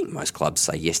 I think most clubs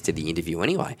say yes to the interview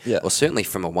anyway. Yeah. Or certainly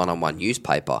from a one-on-one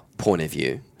newspaper point of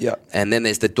view. Yeah. And then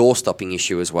there's the door stopping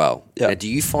issue as well. Yeah. Now, do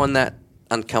you find that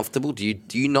uncomfortable? Do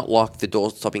you not like the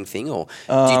door stopping thing, or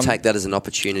do you take that as an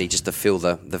opportunity just to fill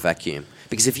the vacuum?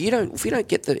 Because if we don't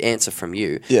get the answer from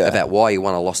you about why you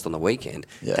won or lost on the weekend,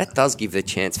 that does give the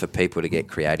chance for people to get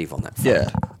creative on that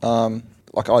front. Yeah.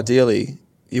 Like ideally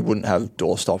you wouldn't have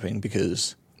door stopping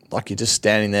because like you're just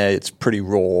standing there, it's pretty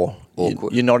raw.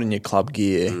 You're not in your club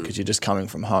gear because you're just coming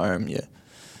from home. You're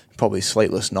probably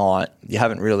sleepless night. You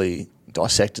haven't really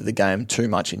dissected the game too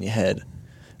much in your head.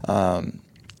 But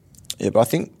I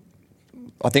think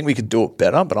we could do it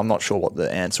better, but I'm not sure what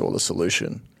the answer or the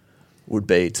solution would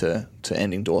be to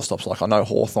ending door stops. Like I know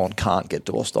Hawthorn can't get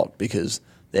door stopped because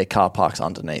their car park's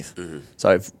underneath. Mm-hmm.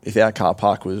 So if our car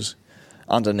park was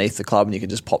underneath the club and you could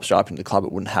just pop straight up into the club,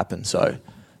 it wouldn't happen. So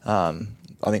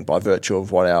I think by virtue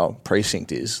of what our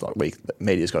precinct is, like the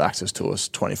media's got access to us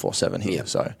 24/7 here. Yep.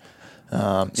 So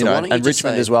and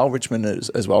Richmond as well. Richmond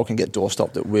as well can get door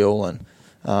stopped at will, and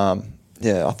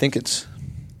I think it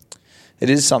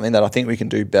is something that I think we can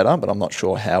do better, but I'm not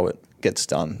sure how it gets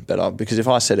done better. Because if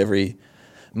I said every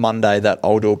Monday that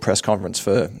I'll do a press conference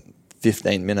for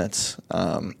 15 minutes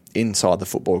inside the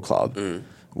football club,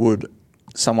 would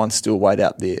someone still wait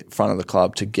out the front of the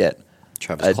club to get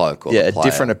Travis Cloak or a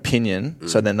different opinion,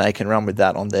 so then they can run with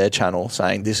that on their channel,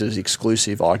 saying this is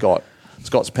exclusive. I got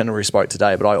Scott's Pendlebury spoke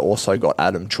today, but I also got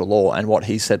Adam Treloar, and what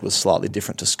he said was slightly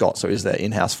different to Scott. So is there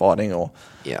in-house fighting or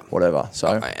whatever? So,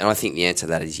 and I think the answer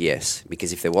to that is yes,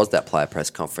 because if there was that player press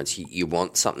conference, you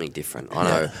want something different. I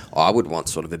know I would want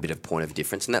sort of a bit of point of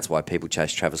difference, and that's why people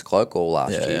chased Travis Cloak all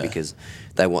last year, because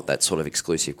they want that sort of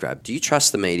exclusive grab. Do you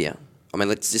trust the media? I mean,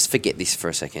 let's just forget this for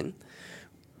a second.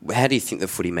 How do you think the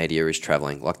footy media is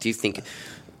travelling? Like, do you think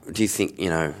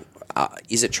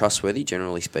is it trustworthy,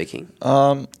 generally speaking?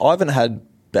 I haven't had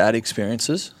bad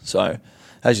experiences. So,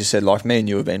 as you said, like me and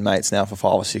you have been mates now for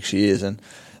 5 or 6 years, and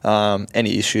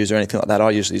any issues or anything like that,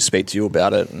 I usually speak to you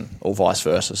about it, or vice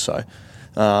versa. So,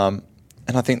 and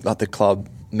I think that the club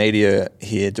media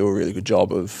here do a really good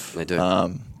job of. They do.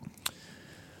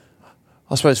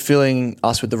 I suppose filling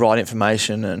us with the right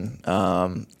information, and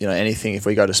anything. If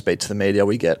we go to speak to the media,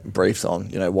 we get briefed on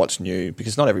what's new,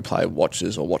 because not every player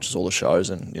watches all the shows,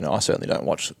 and I certainly don't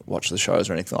watch the shows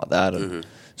or anything like that. And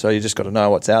so you just got to know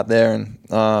what's out there, and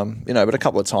but a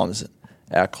couple of times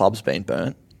our club's been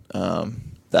burnt.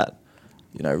 That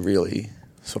really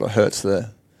sort of hurts the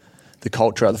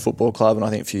culture of the football club. And I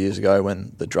think a few years ago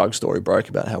when the drug story broke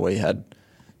about how we had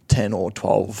 10 or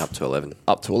 12 up to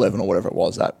 11 or whatever it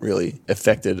was, that really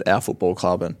affected our football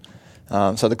club.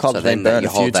 And so the club's been burnt a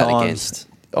few times.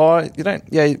 I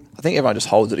think everyone just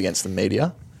holds it against the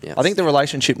media. Yes. I think the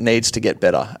relationship needs to get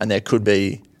better, and there could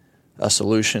be a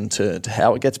solution to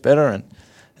how it gets better, and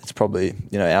it's probably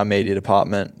our media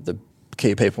department, the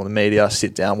key people in the media,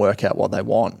 sit down, work out what they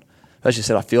want. As you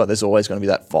said, I feel like there's always going to be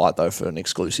that fight though for an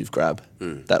exclusive grab.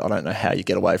 That I don't know how you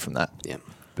get away from that. Yeah,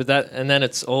 but then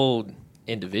it's all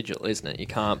individual, isn't it? You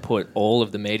can't put all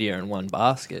of the media in one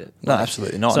basket. No,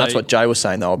 absolutely not. So, and that's what Jay was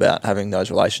saying though, about having those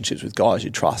relationships with guys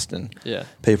you trust and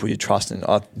people you trust. And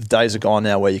the days are gone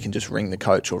now where you can just ring the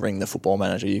coach or ring the football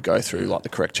manager. You go through like the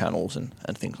correct channels and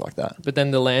things like that. But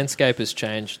then the landscape has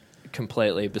changed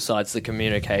completely. Besides the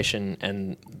communication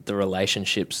and the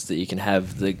relationships that you can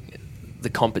have, the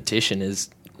competition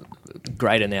is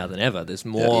greater now than ever. There's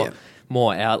more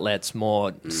outlets,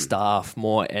 more staff,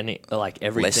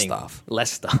 everything.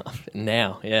 Less staff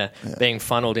now, being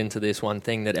funneled into this one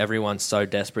thing that everyone's so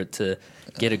desperate to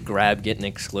get a grab, get an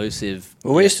exclusive.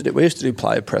 Well, we used to do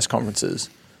player press conferences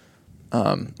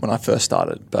when I first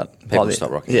started, but people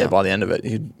stopped rocking out. By the end of it,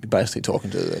 you'd be basically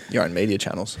talking to your own media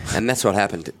channels. And that's what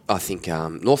happened. I think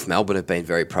North Melbourne have been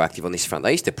very proactive on this front.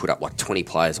 They used to put up like 20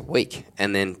 players a week,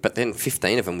 but then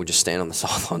 15 of them would just stand on the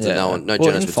sidelines and no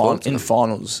journalists would talk to them. In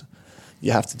finals,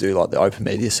 you have to do like the open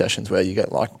media sessions where you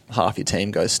get like half your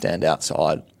team goes stand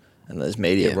outside and there's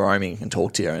media roaming and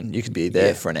talk to you, and you could be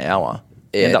there for an hour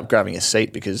end up grabbing a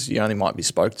seat because you only might be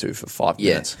spoke to for 5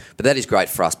 minutes. But that is great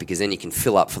for us because then you can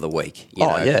fill up for the week.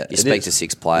 You speak to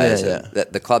 6 players. Yeah.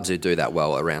 The clubs who do that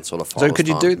well around sort of finals So could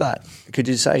you time. do that? Could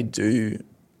you say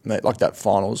like that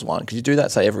finals one? Could you do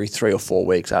that, say, every 3 or 4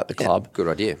 weeks at the club? Good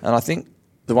idea. And I think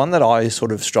the one that I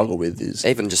sort of struggle with is...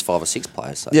 Even just 5 or 6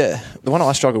 players. So. Yeah. The one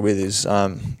I struggle with is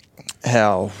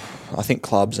how I think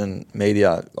clubs and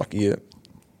media, like you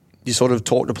sort of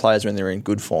talk to players when they're in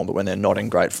good form, but when they're not in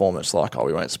great form, it's like,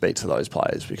 we won't speak to those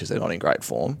players because they're not in great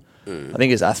form. I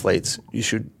think as athletes, you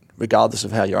should, regardless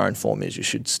of how your own form is, you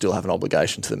should still have an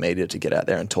obligation to the media to get out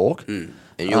there and talk. And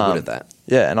you're good at that.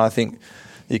 Yeah, and I think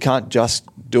you can't just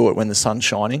do it when the sun's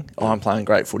shining. I'm playing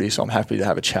great footy, so I'm happy to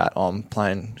have a chat. I'm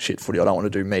playing shit footy. I don't want to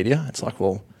do media. It's like,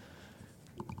 well,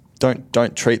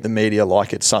 don't treat the media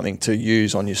like it's something to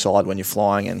use on your side when you're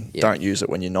flying, and don't use it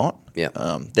when you're not.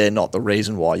 They're not the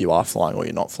reason why you are flying or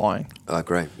you're not flying. I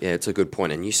agree. Yeah, it's a good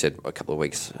point. And you said a couple of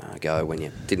weeks ago when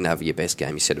you didn't have your best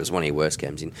game, you said it was one of your worst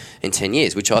games in 10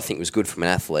 years, which I think was good from an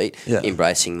athlete,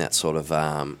 embracing that sort of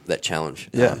that challenge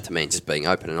to me, and just being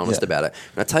open and honest about it.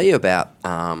 And I'll tell you about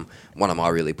one of my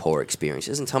really poor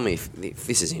experiences, and tell me if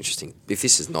this is interesting. If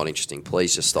this is not interesting,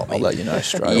 please just stop me. I'll let you know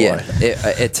straight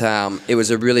away. It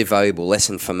was a really valuable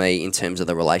lesson for me in terms of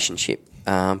the relationship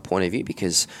point of view,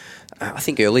 because I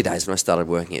think early days when I started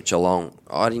working at Geelong,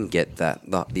 I didn't get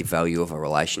the value of a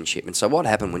relationship. And so what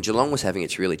happened when Geelong was having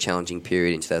its really challenging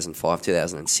period in 2005,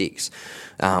 2006,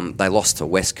 they lost to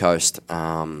West Coast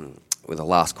with the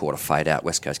last quarter fade out.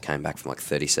 West Coast came back from like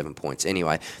 37 points.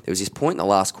 Anyway, there was this point in the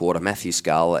last quarter, Matthew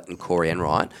Scarlett and Corey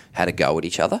Enright had a go at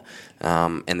each other,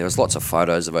 and there was lots of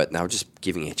photos of it, and they were just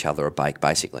giving each other a bake,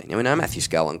 basically. Now, we know Matthew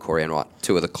Scarlett and Corey Enright,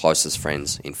 2 of the closest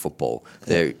friends in football.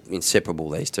 They're inseparable,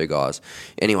 these 2 guys.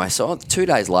 Anyway, so 2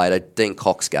 days later, Dean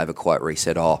Cox gave a quote where he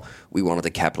said, we wanted to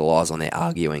capitalise on their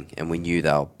arguing, and we knew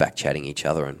they were back-chatting each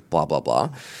other and blah, blah, blah.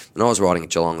 And I was writing at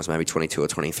Geelong, I was maybe 22 or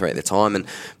 23 at the time, and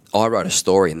I wrote a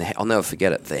story, and I'll never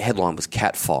forget it. The headline was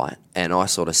 "Cat Fight," and I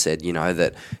sort of said,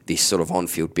 that this sort of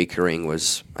on-field bickering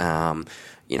was,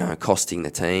 costing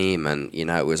the team, and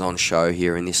it was on show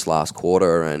here in this last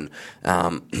quarter. And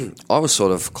I was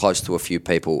sort of close to a few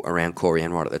people around Corey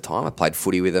Enright at the time. I played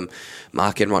footy with him,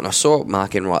 Mark Enright, and I saw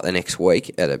Mark Enright the next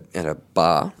week at a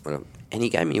bar. And he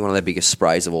gave me one of the biggest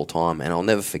sprays of all time, and I'll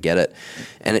never forget it.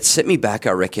 And it set me back,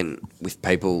 I reckon, with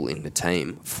people in the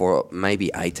team for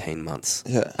maybe 18 months.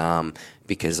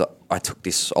 Because I took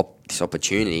this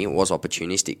opportunity, it was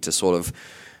opportunistic, to sort of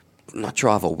not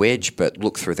drive a wedge, but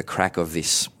look through the crack of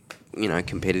this,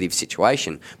 competitive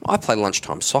situation. I play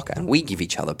lunchtime soccer, and we give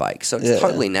each other bakes, so it's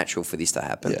totally natural for this to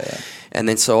happen. And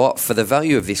then so for the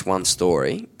value of this one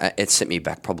story, it set me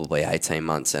back probably 18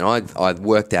 months, and I'd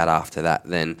worked out after that,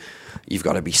 then you've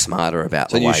got to be smarter about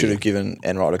the way... So you should have given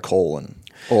Enright a call,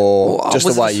 was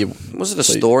it a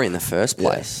story in the first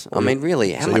place? I mean,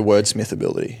 really... So your wordsmith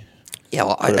ability...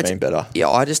 Yeah, could have been better. Yeah,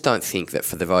 I just don't think that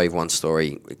for the value of one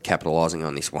story, capitalising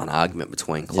on this one argument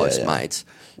between close mates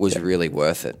was really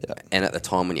worth it. And at the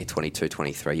time when you're 22,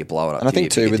 23, you blow it up. And I think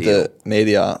too with the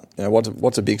media,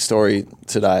 what's a big story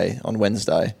today on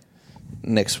Wednesday?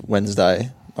 Next Wednesday,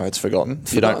 it's forgotten.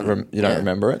 You don't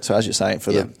remember it. So as you're saying,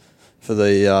 for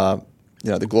the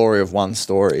glory of one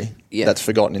story that's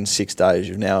forgotten in 6 days,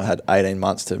 you've now had 18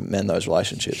 months to mend those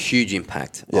relationships. Huge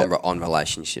impact on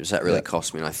relationships. That really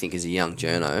cost me. And I think as a young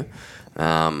journo,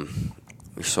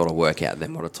 we sort of work out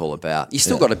then what it's all about. You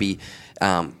still got to be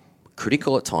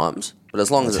critical at times, but as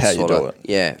long as it's sort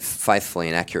of faithfully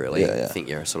and accurately, I think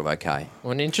you're sort of okay.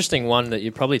 Well, an interesting one that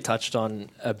you probably touched on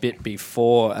a bit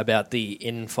before about the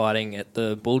infighting at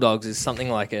the Bulldogs is something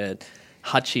like a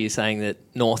Hutchie saying that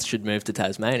North should move to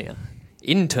Tasmania.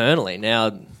 Internally,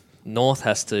 now North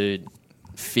has to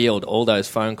field all those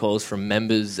phone calls from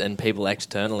members and people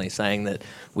externally saying that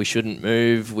we shouldn't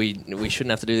move, we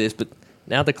shouldn't have to do this, but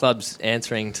now the club's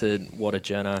answering to what a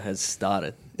journo has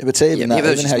started. Yeah, but see, even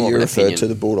how you refer to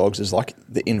the Bulldogs as like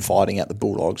the infighting at the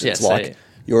Bulldogs, it's like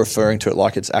you're referring to it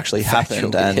like it's actually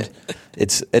happened, and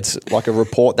it's like a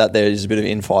report that there is a bit of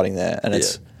infighting there, and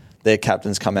it's their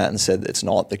captain's come out and said it's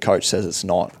not, the coach says it's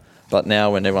not. But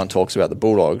now when everyone talks about the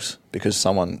Bulldogs, because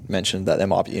someone mentioned that there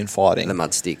might be infighting. The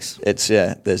mud sticks.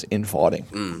 There's infighing.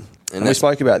 And we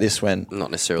spoke about this when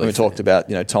we talked about,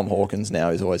 Tom Hawkins now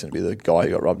is always going to be the guy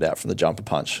who got rubbed out from the jumper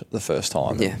punch the first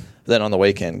time. Yeah. But then on the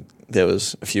weekend, there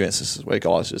was a few instances where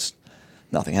guys just,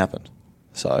 nothing happened.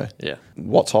 So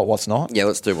what's hot, what's not? Yeah,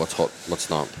 let's do what's hot, what's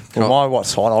not. My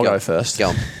what's hot, I'll go first,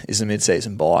 is the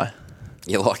mid-season bye.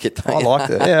 You like it, though? I like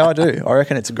it. Yeah, I do. I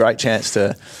reckon it's a great chance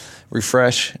to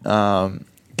refresh,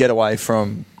 get away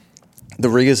from the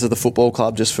rigours of the football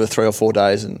club just for 3 or 4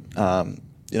 days and,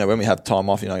 when we have time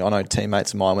off, I know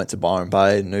teammates of mine went to Byron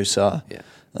Bay, Noosa,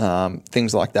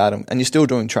 things like that. And you're still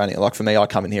doing training. Like for me, I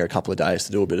come in here a couple of days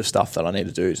to do a bit of stuff that I need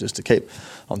to do just to keep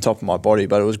on top of my body.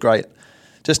 But it was great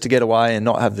just to get away and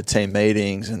not have the team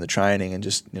meetings and the training and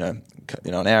just,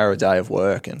 an hour a day of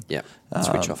work and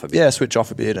switch off a bit. Yeah, switch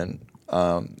off a bit and,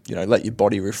 let your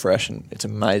body refresh. And it's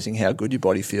amazing how good your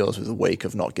body feels with a week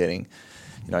of not getting,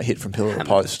 hit from pillar to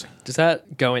post. Does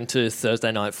that go into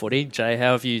Thursday night footy? Jay,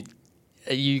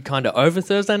 are you kind of over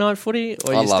Thursday night footy,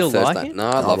 or are you still liking it? No,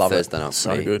 I love Thursday night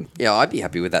so footy. Good. Yeah, I'd be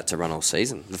happy with that to run all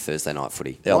season, the Thursday night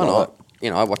footy. Yeah, why not?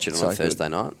 I watch it on a Thursday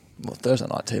night. Well, Thursday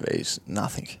night TV is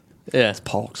nothing. Yeah, it's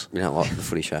pox. You don't like the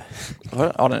footy show?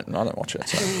 I don't watch it.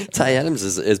 So. Tay Adams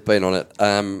has been on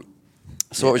it.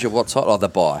 So what was your what's hot? Oh, the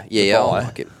bye. Yeah, I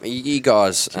like it. You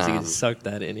guys... he can soak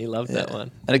that in. He loved that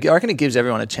one. And I reckon it gives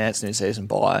everyone a chance in the season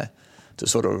bye to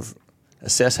sort of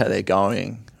assess how they're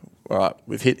going. All right,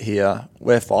 we've hit here.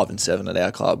 We're 5-7 at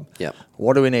our club. Yep.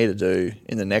 What do we need to do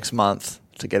in the next month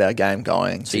to get our game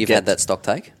going? So you've had that stock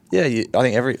take? Yeah, I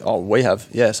think we have.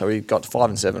 Yeah, so we've got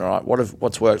 5-7. All right,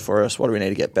 what's worked for us? What do we need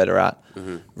to get better at?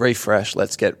 Mm-hmm. Refresh.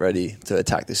 Let's get ready to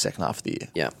attack this second half of the year.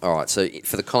 Yeah. All right. So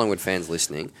for the Collingwood fans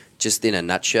listening, just in a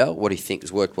nutshell, what do you think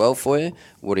has worked well for you?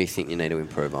 What do you think you need to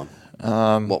improve on?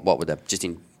 What would that just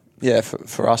in? Yeah,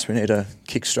 for us, we need a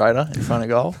kick straighter in front of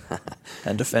goal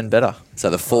and defend better. So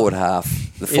the forward half.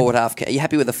 Are you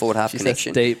happy with the forward half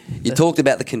connection? Deep. You talked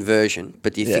about the conversion,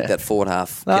 but do you think that forward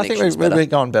half connection is better? I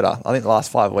think we're going better. I think the last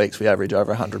 5 weeks we average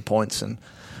over 100 points and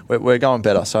we're going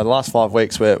better. So the last 5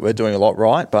 weeks we're doing a lot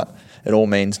right, but it all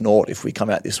means naught if we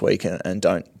come out this week and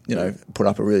don't, put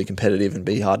up a really competitive and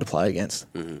be hard to play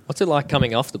against. Mm-hmm. What's it like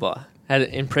coming off the bye?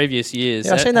 In previous years,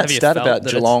 I've seen that stat about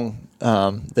Geelong.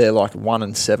 They're like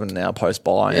 1-7 now post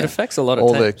bye. It affects a lot of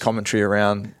all teams. The commentary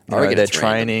around their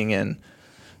training and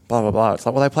blah blah blah. It's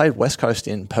like, well, they played West Coast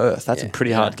in Perth. That's a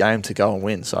pretty hard game to go and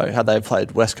win. So had they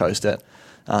played West Coast at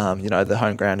the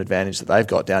home ground advantage that they've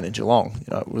got down in Geelong,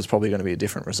 it was probably going to be a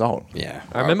different result. Yeah,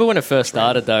 I remember when it first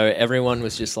started though, everyone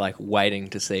was just like waiting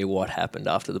to see what happened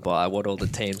after the bye, what all the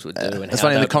teams would do. And it's how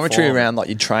funny they the commentary perform. around like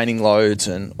your training loads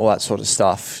and all that sort of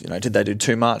stuff. Did they do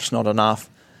too much? Not enough?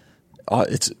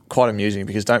 It's quite amusing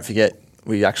because don't forget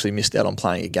we actually missed out on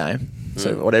playing a game.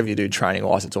 So whatever you do training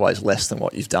wise, it's always less than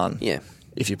what you've done. Yeah.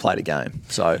 If you played a game,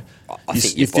 so I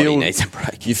think your body needs a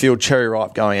break. You feel cherry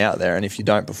ripe going out there, and if you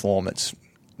don't perform,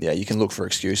 you can look for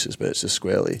excuses, but it's just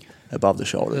squarely above the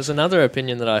shoulders. There's another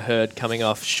opinion that I heard coming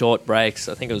off short breaks.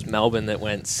 I think it was Melbourne that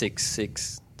went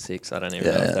 6-6-6. I don't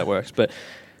even know if that works,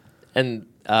 and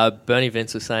Bernie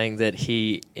Vince was saying that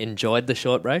he enjoyed the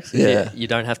short breaks. Yeah. You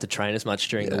don't have to train as much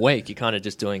during the week. You're kind of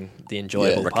just doing the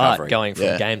enjoyable recovery. part, going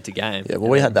from game to game. Yeah, well,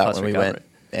 we had that when we went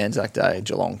Anzac Day,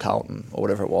 Geelong, Carlton, or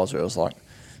whatever it was, where it was like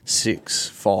 6,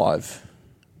 5,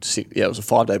 6. Yeah, it was a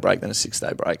 5-day break, then a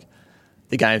 6-day break.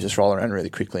 The games just roll around really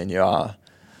quickly, and you are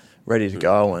ready to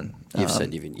go. And you've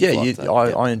said you've liked that.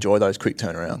 I enjoy those quick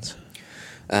turnarounds.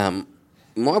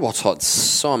 My what's hot,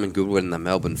 Simon Goodwin and the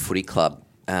Melbourne Footy Club.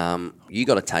 You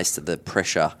got a taste of the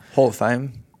pressure. Hall of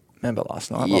Fame member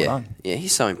last night. Well done. Yeah,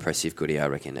 he's so impressive, Goody, I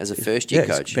reckon. As a first-year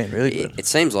coach. He's been really good. It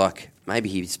seems like maybe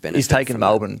he's taken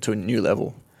Melbourne to a new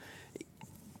level.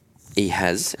 He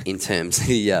has, in terms,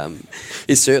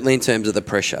 is certainly in terms of the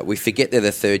pressure. We forget they're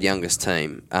the third youngest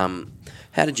team.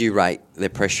 How did you rate their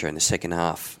pressure in the second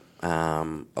half?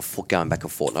 Going back a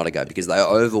fortnight ago, because they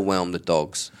overwhelmed the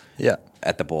Dogs. Yeah.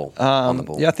 At the ball, on the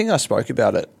ball. Yeah, I think I spoke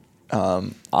about it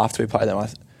after we played them.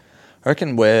 I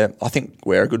reckon we're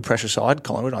a good pressure side,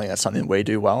 Collingwood. I think that's something we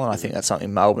do well, and I think that's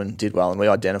something Melbourne did well, and we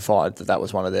identified that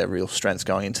was one of their real strengths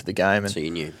going into the game. And so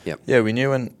you knew, yep. Yeah, we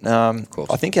knew, and of course.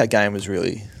 I think our game was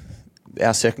really...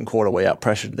 Our second quarter, we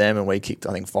out-pressured them, and we kicked,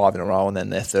 I think, 5 in a row, and then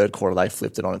their third quarter, they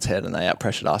flipped it on its head, and they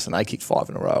out-pressured us, and they kicked 5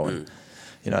 in a row, and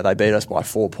they beat us by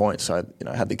 4 points. So,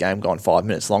 had the game gone 5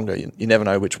 minutes longer, you never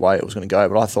know which way it was going to go.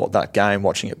 But I thought that game,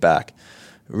 watching it back,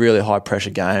 really high-pressure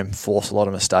game, forced a lot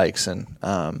of mistakes, and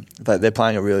they're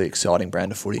playing a really exciting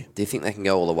brand of footy. Do you think they can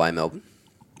go all the way, Melbourne?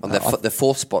 The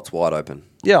fourth spot's wide open.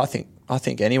 Yeah, I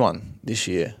think anyone this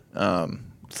year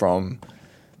from...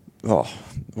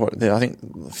 I think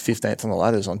 15th on the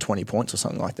ladder is on 20 points or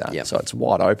something like that. Yep. So it's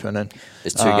wide open. And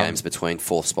there's 2 games between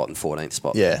 4th spot and 14th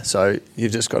spot. Yeah, so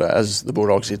you've just got to, as the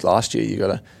Bulldogs did last year, you've got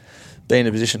to be in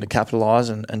a position to capitalise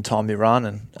and time your run.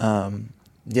 And,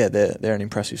 they're an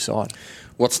impressive side.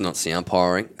 What's not the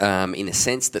umpiring? In a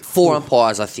sense that 4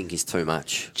 umpires, I think, is too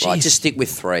much. Right, just stick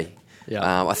with 3.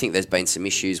 Yeah. I think there's been some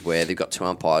issues where they've got 2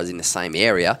 umpires in the same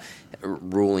area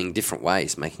ruling different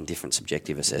ways, making different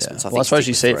subjective assessments. I suppose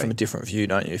you see it from a different view,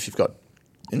 don't you? If you've got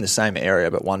in the same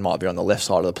area, but one might be on the left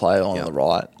side of the play or on the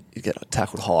right, you get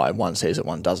tackled high. One sees it,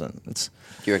 one doesn't. Do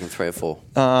you reckon 3 or 4?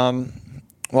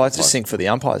 Well, I just think for the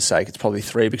umpire's sake, it's probably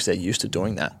 3 because they're used to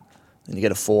doing that. And you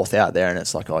get a 4th out there, and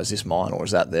it's like, oh, is this mine or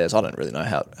is that theirs? I don't really know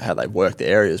how they work the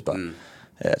areas, but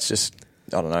yeah, it's just,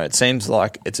 I don't know. It seems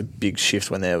like it's a big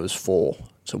shift when there was 4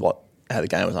 to how the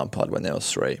game was umpired when there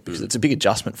was 3, because it's a big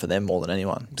adjustment for them more than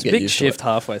anyone. It's a big shift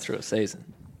halfway through a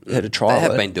season. Yeah, to trial they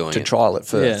have been doing it. Trial it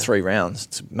for 3 rounds.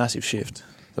 It's a massive shift.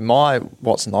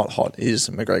 What's not hot is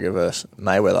McGregor versus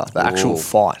Mayweather, the actual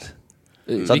fight.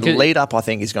 So the lead up, I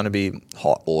think, is going to be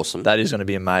hot. Awesome. That is going to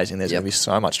be amazing. There's going to be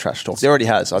so much trash talk. There already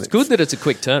has. It's good that it's a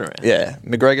quick turnaround. Yeah.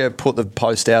 McGregor put the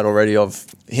post out already of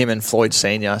him and Floyd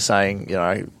Sr. saying,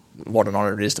 what an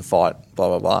honour it is to fight, blah,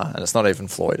 blah, blah. And it's not even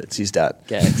Floyd, it's his dad.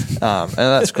 Gags. And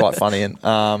that's quite funny.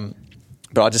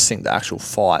 But I just think the actual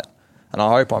fight, and I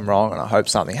hope I'm wrong and I hope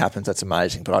something happens that's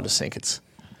amazing, but I just think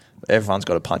everyone's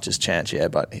got a puncher's chance,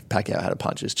 but Pacquiao had a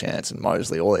puncher's chance, and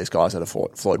Mosley, all these guys that have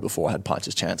fought Floyd before had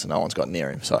puncher's chance, and no one's got near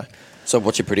him. So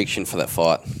what's your prediction for that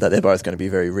fight? That they're both going to be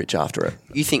very rich after it.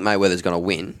 You think Mayweather's going to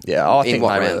win? Yeah, I think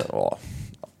what Mayweather. round?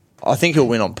 I think he'll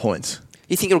win on points.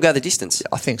 You think it'll go the distance?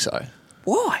 I think so.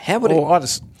 Why? How would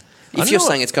it? If you're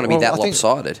saying it's going to be that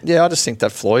lopsided. I just think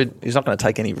that Floyd, he's not going to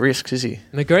take any risks, is he?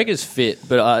 McGregor's fit,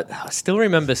 but I still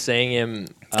remember seeing him...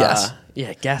 Gas.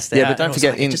 Gassed out. Yeah, but don't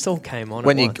forget, it just all came on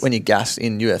when at you gas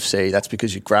in UFC, that's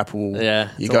because you grapple,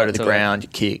 you go to the ground, you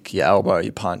kick, you elbow,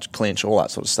 you punch, clinch, all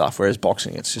that sort of stuff. Whereas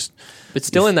boxing, it's just... But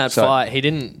still in that fight, he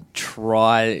didn't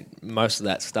try most of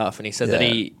that stuff, and he said that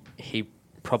he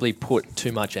probably put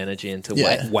too much energy into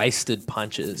wasted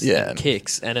punches and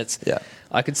kicks, and it's... Yeah.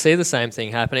 I could see the same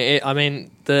thing happening.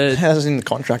 How's in the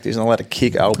contract, he's not allowed to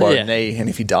kick, elbow, knee, and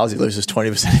if he does, he loses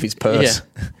 20% of his purse.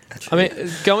 Yeah.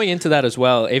 Going into that as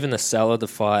well, even the sell of the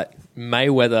fight,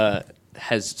 Mayweather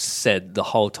has said the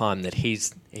whole time that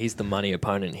he's the money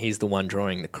opponent. He's the one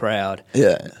drawing the crowd.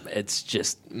 Yeah. It's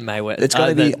just Mayweather. It's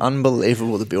going to be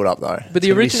unbelievable, the build-up, though. But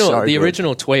the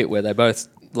original tweet where they both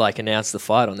announced the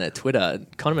fight on their Twitter,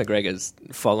 Conor McGregor's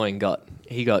following got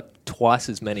twice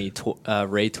as many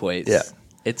retweets. Yeah.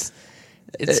 It's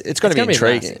going to be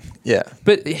intriguing. Massive. Yeah.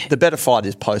 But the better fight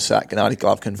is post-that Gennady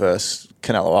Golovkin versus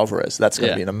Canelo Alvarez. That's going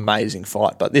to be an amazing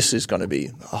fight. But this is going to be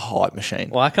a hype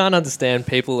machine. Well, I can't understand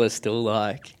people are still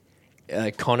like,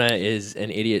 Conor is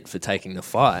an idiot for taking the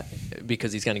fight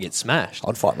because he's going to get smashed.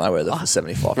 I'd fight Mayweather for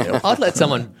 75 mil. I'd let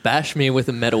someone bash me with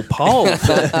a metal pole for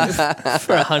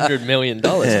 $100 million.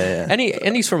 Yeah. And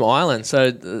he's from Ireland, so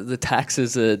the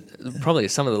taxes are probably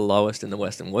some of the lowest in the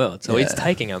Western world. So he's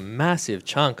taking a massive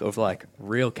chunk of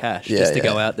real cash just to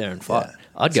go out there and fight.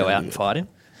 I'd go out and fight him.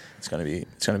 It's going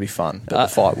to be fun, but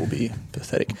the fight will be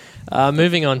pathetic.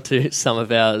 Moving on to some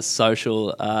of our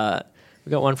social. We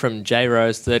got one from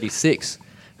JRose36,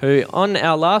 who on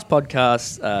our last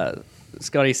podcast,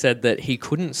 Scotty said that he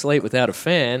couldn't sleep without a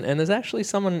fan, and there's actually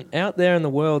someone out there in the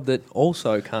world that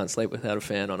also can't sleep without a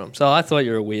fan on him. So I thought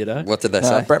you were a weirdo. What did they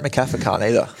say? Brett McCaffrey can't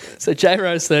either. So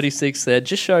JRose36 said,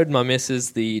 just showed my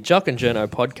missus the Jock and Journo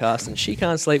podcast, and she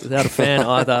can't sleep without a fan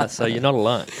either, so you're not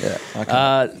alone. Yeah,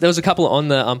 okay. There was a couple on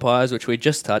the umpires, which we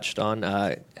just touched on.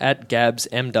 At Gabs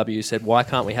MW said, why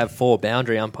can't we have 4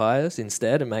 boundary umpires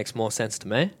instead? It makes more sense to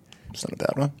me. It's not a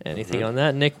bad one. Anything on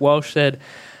that? Nick Walsh said,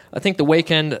 I think the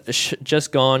weekend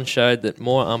just gone showed that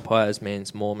more umpires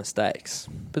means more mistakes.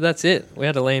 But that's it. We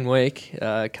had a lean week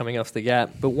coming off the gap.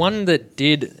 But one that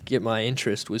did get my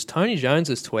interest was Tony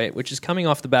Jones's tweet, which is coming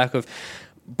off the back of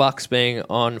Bucks being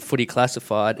on Footy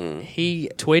Classified. He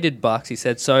tweeted Bucks. He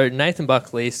said, so Nathan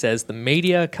Buckley says the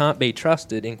media can't be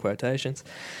trusted, in quotations.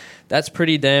 That's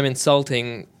pretty damn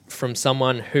insulting from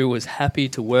someone who was happy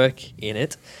to work in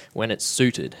it when it's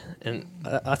suited. And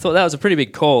I thought that was a pretty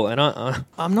big call. And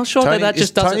I'm not sure that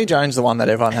just doesn't... Tony Jones the one that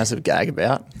everyone has a gag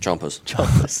about?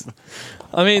 Chompers.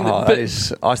 I mean...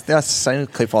 I've seen a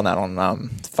clip on that on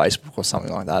Facebook or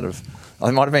something like that of...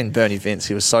 It might have been Bernie Vince.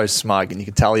 He was so smug and you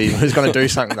could tell he was going to do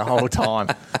something the whole time.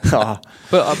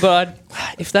 But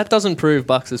if that doesn't prove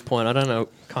Bucks' point, I don't know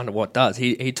kind of what does.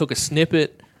 He took a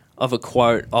snippet of a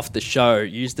quote off the show,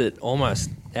 used it almost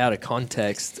out of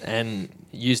context and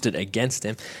used it against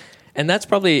him. And that's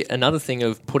probably another thing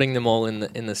of putting them all in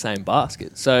the same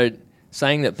basket. So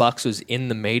saying that Bucks was in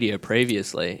the media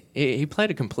previously, he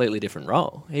played a completely different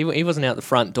role. He wasn't out the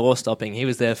front door stopping. He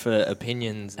was there for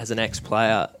opinions as an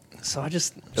ex-player. So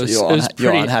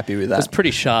you're unhappy with that? It was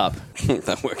pretty sharp.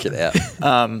 They'll work it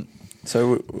out.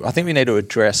 So I think we need to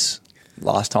address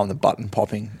last time the button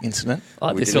popping incident.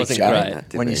 Oh, this didn't wasn't show great. that,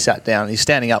 did When we? you sat down, he's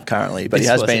standing up currently, but This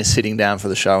he has been wasn't- sitting down for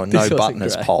the show and no this button wasn't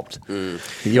has great. popped.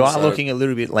 You are So- looking a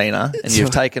little bit leaner, and you've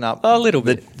taken up A little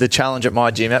bit. the challenge at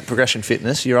my gym at Progression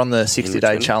Fitness. You're on the 60-day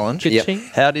Richmond. challenge. Yep. Ka-ching.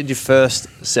 How did your first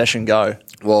session go?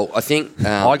 Well, I think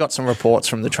I got some reports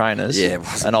from the trainers, Yeah, it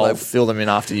wasn't- and I'll they- fill them in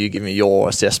after you give me your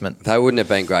assessment. they wouldn't have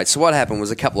been great. So what happened was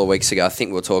a couple of weeks ago, I think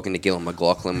we were talking to Gillan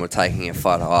McLaughlin, we were taking a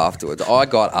photo afterwards. I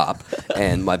got up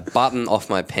and my button off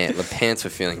my pants, the pants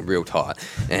were feeling real tight,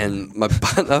 and my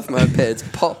button off my pants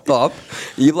popped up.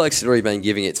 You blokes had already been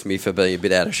giving it to me for being a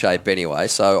bit out of shape anyway,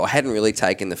 so I hadn't really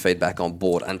taken the feedback on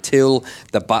board until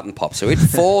the button popped. So it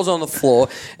falls on the floor,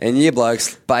 and you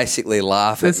blokes basically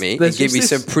laugh at me and there's give me just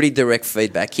some this- pretty direct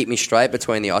feedback, hit me straight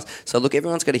between the eyes. So look,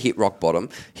 everyone's got to hit rock bottom,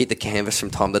 hit the canvas from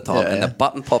time to time, Yeah. and the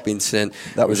button pop incident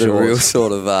That was a yours. real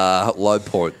sort of low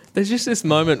point. There's just this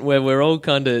moment where we're all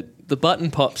kind of, the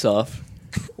button pops off.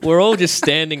 We're all just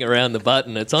standing around the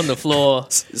button. It's on the floor.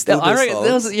 Still I no reckon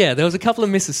silence. there was a couple of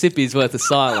Mississippi's worth of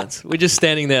silence. We're just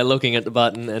standing there looking at the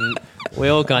button, and we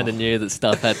all kind of knew that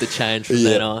stuff had to change from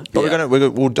then on. But Yeah.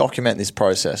 we'll document this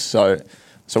process. So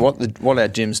what our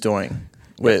gym's doing?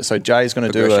 So Jay's going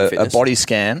to do Progression a Fitness. body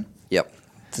scan Yep.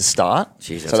 to start.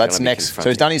 Jeez, So that's gonna be next. So confronting.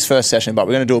 he's done his first session, but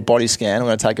we're going to do a body scan. We're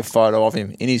going to take a photo of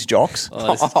him in his jocks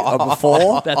Oh, this is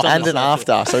before That's on and the an social.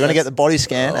 after. So we're going to get the body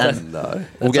scan and No.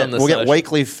 we'll That's on the get social.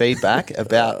 weekly feedback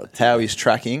about how he's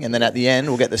tracking, and then at the end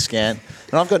we'll get the scan.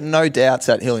 And I've got no doubts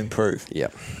that he'll improve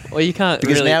Yep. Well, you can't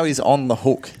because really, now he's on the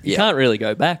hook. you Yeah. can't really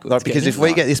go backwards. Like, because can if you?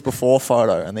 we get this before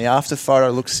photo and the after photo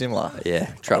looks similar, Yeah.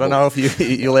 I Trouble. don't know if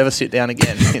you'll ever sit down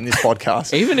again in this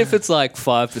podcast. Even if it's like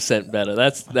 5% better,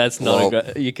 that's not Well, a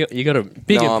great. You got a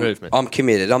big No, improvement. I'm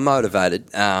committed. I'm motivated.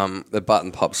 The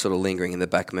button pop's sort of lingering in the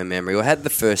back of my memory. I had the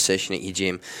first session at your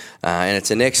gym, and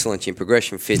it's an excellent gym,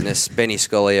 Progression Fitness. Benny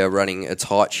Scollier running a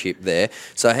tight ship there.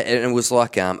 So and it was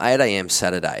like 8 a.m.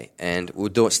 Saturday, and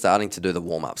we're starting to do the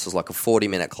warm-ups. It was like a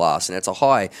 40-minute class, and it's a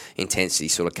high-intensity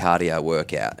sort of cardio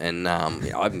workout. And I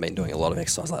haven't been doing a lot of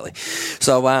exercise lately.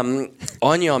 So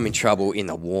I knew I'm in trouble in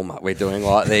the warm-up. We're doing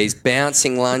like these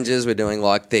bouncing lunges. We're doing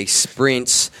like these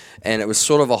sprints. And it was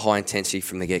sort of a high intensity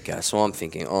from the get-go. So I'm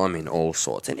thinking, I'm in all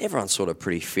sorts. And everyone's sort of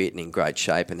pretty fit and in great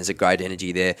shape, and there's a great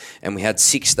energy there. And we had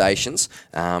 6 stations,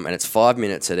 and it's 5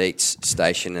 minutes at each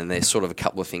station, and there's sort of a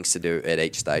couple of things to do at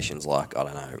each station's, like, I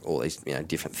don't know, all these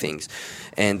different things.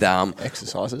 And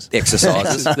Exercises.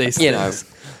 These you know, things.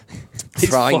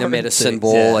 throwing the foreign medicine things.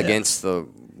 ball Yeah. against the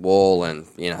wall and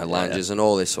lunges and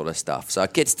all this sort of stuff. So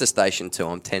it gets to station 2,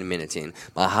 I'm 10 minutes in,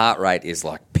 my heart rate is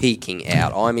like peaking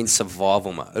out. I'm in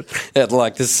survival mode at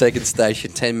like the second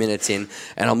station, 10 minutes in,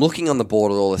 and I'm looking on the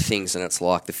board at all the things, and it's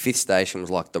like the 5th station was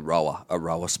like a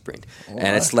rower sprint, and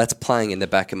that's playing in the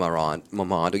back of my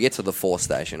mind. We get to the 4th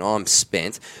station, I'm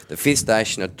spent. The 5th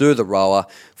station, I do the rower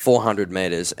 400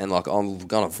 metres, and like I'm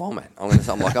gonna vomit. I'm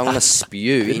gonna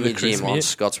spew in of a your Chris gym on Mute.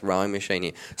 Scott's rowing machine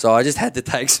here. So I just had to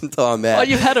take some time out. Oh,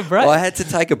 you had a break? I had to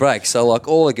take a break. So like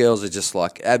all the girls are just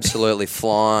like absolutely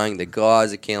flying. The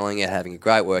guys are killing it, having a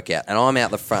great workout, and I'm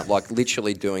out the front like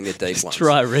literally doing the deep ones.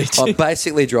 dry reaching. I'm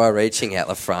basically dry reaching out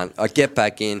the front. I get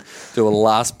back in, do a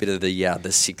last bit of the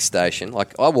 6th station.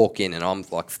 Like I walk in and I'm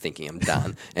like thinking I'm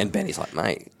done, and Benny's like,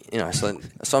 mate. So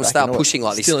I'm start into it. pushing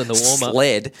like this Still in the warm-up.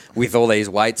 sled with all these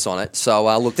weights on it. So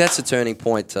look, that's the turning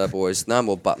point, boys. No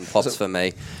more button pops for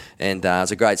me, and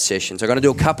it's a great session. So I'm going to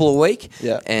do a couple a week,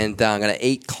 Yeah. and I'm going to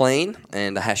eat clean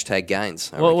and hashtag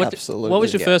gains. Absolutely. What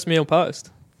was your Yeah. first meal post?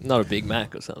 Not a Big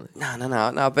Mac or something. No.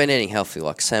 I've been eating healthy,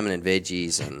 like salmon and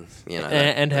veggies, and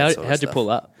And that sort of how'd you stuff. pull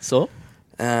up? Sore?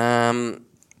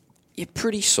 You're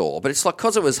pretty sore, but it's like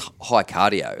because it was high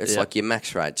cardio. It's Yeah. like your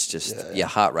max rate's just your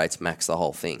heart rate's max the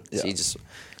whole thing. So Yeah. you're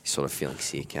sort of feeling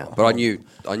sick. But I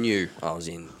knew I was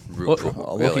in real What- trouble.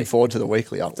 I'm really. looking forward to the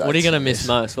weekly updates. What are you going to miss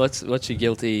most? What's your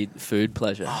guilty food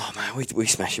pleasure? Oh man, we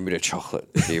smash a bit of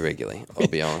chocolate pretty regularly. I'll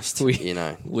be honest. We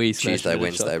smash a Tuesday, bit of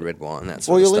Wednesday, chocolate. red wine. That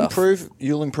sort Well, of you'll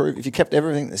stuff. improve if you kept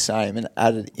everything the same and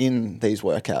added in these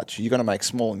workouts. You're going to make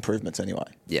small improvements anyway.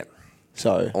 Yeah,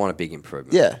 So I want a big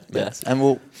improvement. yeah, Yes.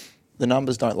 and the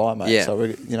numbers don't lie, mate. Yeah. So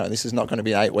this is not going to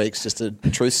be 8 weeks just a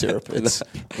truth syrup. There's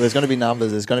going to be numbers.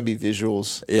 There's going to be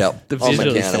visuals. Yeah, The I'm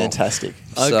visuals. accountable. Fantastic.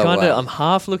 So, I'm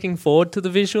half looking forward to the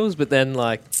visuals, but then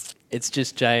like it's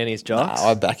just Jay and his jocks.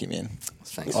 I back him in.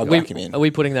 Thanks. I'd guys. back him in. Are we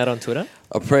putting that on Twitter?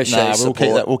 I appreciate Nah, your we'll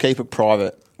support. keep it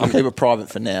private. We'll keep it private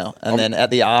for now, and then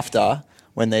at the after,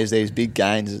 when there's these big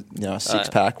gains, six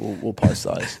pack, we'll post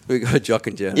those. We got a Jock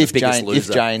and Journo. If biggest Jane,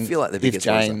 loser. if Jane, I feel like the if biggest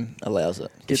Jane loser. allows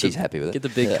it, She's happy with it. Get the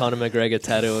big Conor McGregor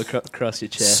tattoo across your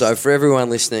chest. So for everyone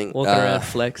listening, walking around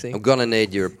flexing. I'm gonna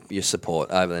need your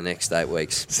support over the next 8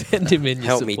 weeks. Send him in your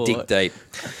Help support. me dig deep.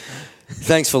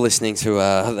 Thanks for listening to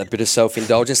that bit of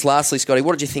self-indulgence. Lastly, Scotty,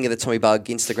 what did you think of the Tommy Bug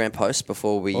Instagram post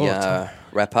before we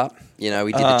wrap up? We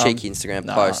did the cheeky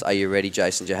Instagram post. Are you ready,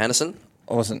 Jason Johannesson?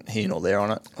 I wasn't here nor there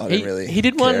on it. I didn't really he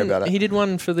did care one, about it. He did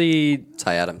one for the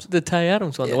Tay Adams. The Tay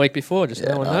Adams one the week before.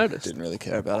 No one noticed. Didn't really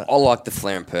care about it. I like the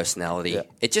flair and personality. Yeah.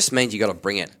 It just means you got to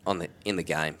bring it in the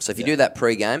game. So if you do that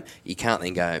pre-game, you can't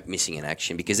then go missing in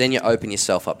action because then you open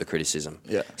yourself up to criticism.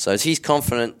 Yeah. So if he's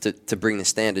confident to bring the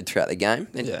standard throughout the game,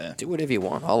 then do whatever you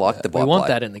want. I like the We want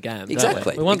that in the game. Exactly.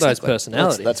 Don't we? We want those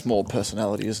personalities. That's more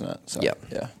personality, isn't it? So, Yeah.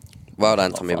 Yeah. Well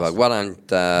done, Tommy Bug. Well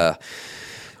done,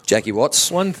 Jackie Watts.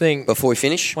 One thing Before we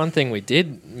finish. One thing we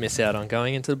did miss out on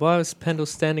going into the bar was Pendle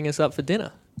standing us up for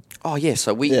dinner. Oh, yeah.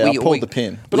 So we pulled the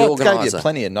pin. But I gave you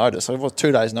plenty of notice. It was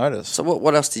 2 days' notice. So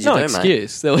what else did you do, mate? No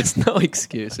excuse. There was no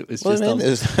excuse. It was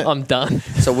just, I'm done.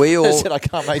 So we all... I said I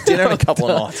can't make dinner in a couple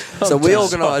of nights. So we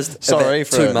organised Sorry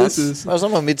for 2 months. I was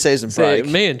on my mid-season break.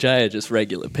 Me and Jay are just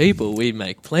regular people. We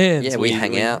make plans. Yeah, we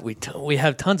hang out. We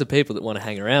have tons of people that want to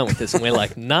hang around with us, and we're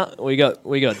like, nah. We got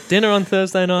dinner on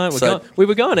Thursday night. We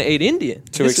were going to eat Indian.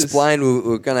 To explain, we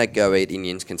were going to go eat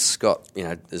Indians because Scott,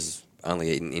 is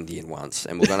only eaten Indian once,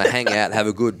 and we're going to hang out, have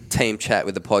a good team chat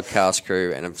with the podcast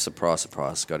crew, and surprise,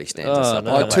 Scotty stands us up.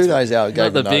 No. 2 days out,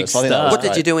 gave the me big notice. I think that star. was What did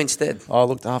great. you do instead? I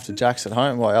looked after Jax at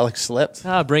home while Alex slept.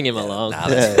 Bring him along. Nah,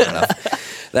 that's fair enough.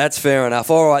 That's fair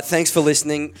enough. All right, thanks for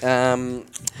listening,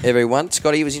 everyone.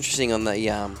 Scotty, it was interesting on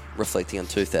the reflecting on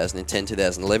 2010,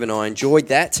 2011. I enjoyed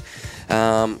that.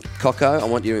 Coco, I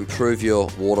want you to improve your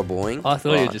waterboarding. I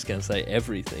thought you were just going to say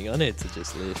everything. I need to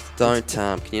just lift. Don't,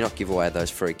 can you not give away those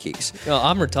free kicks? Oh,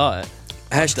 I'm retired.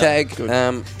 Hashtag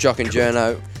Jock and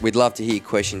Journo. We'd love to hear your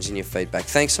questions and your feedback.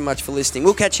 Thanks so much for listening.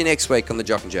 We'll catch you next week on the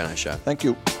Jock and Journo Show. Thank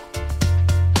you.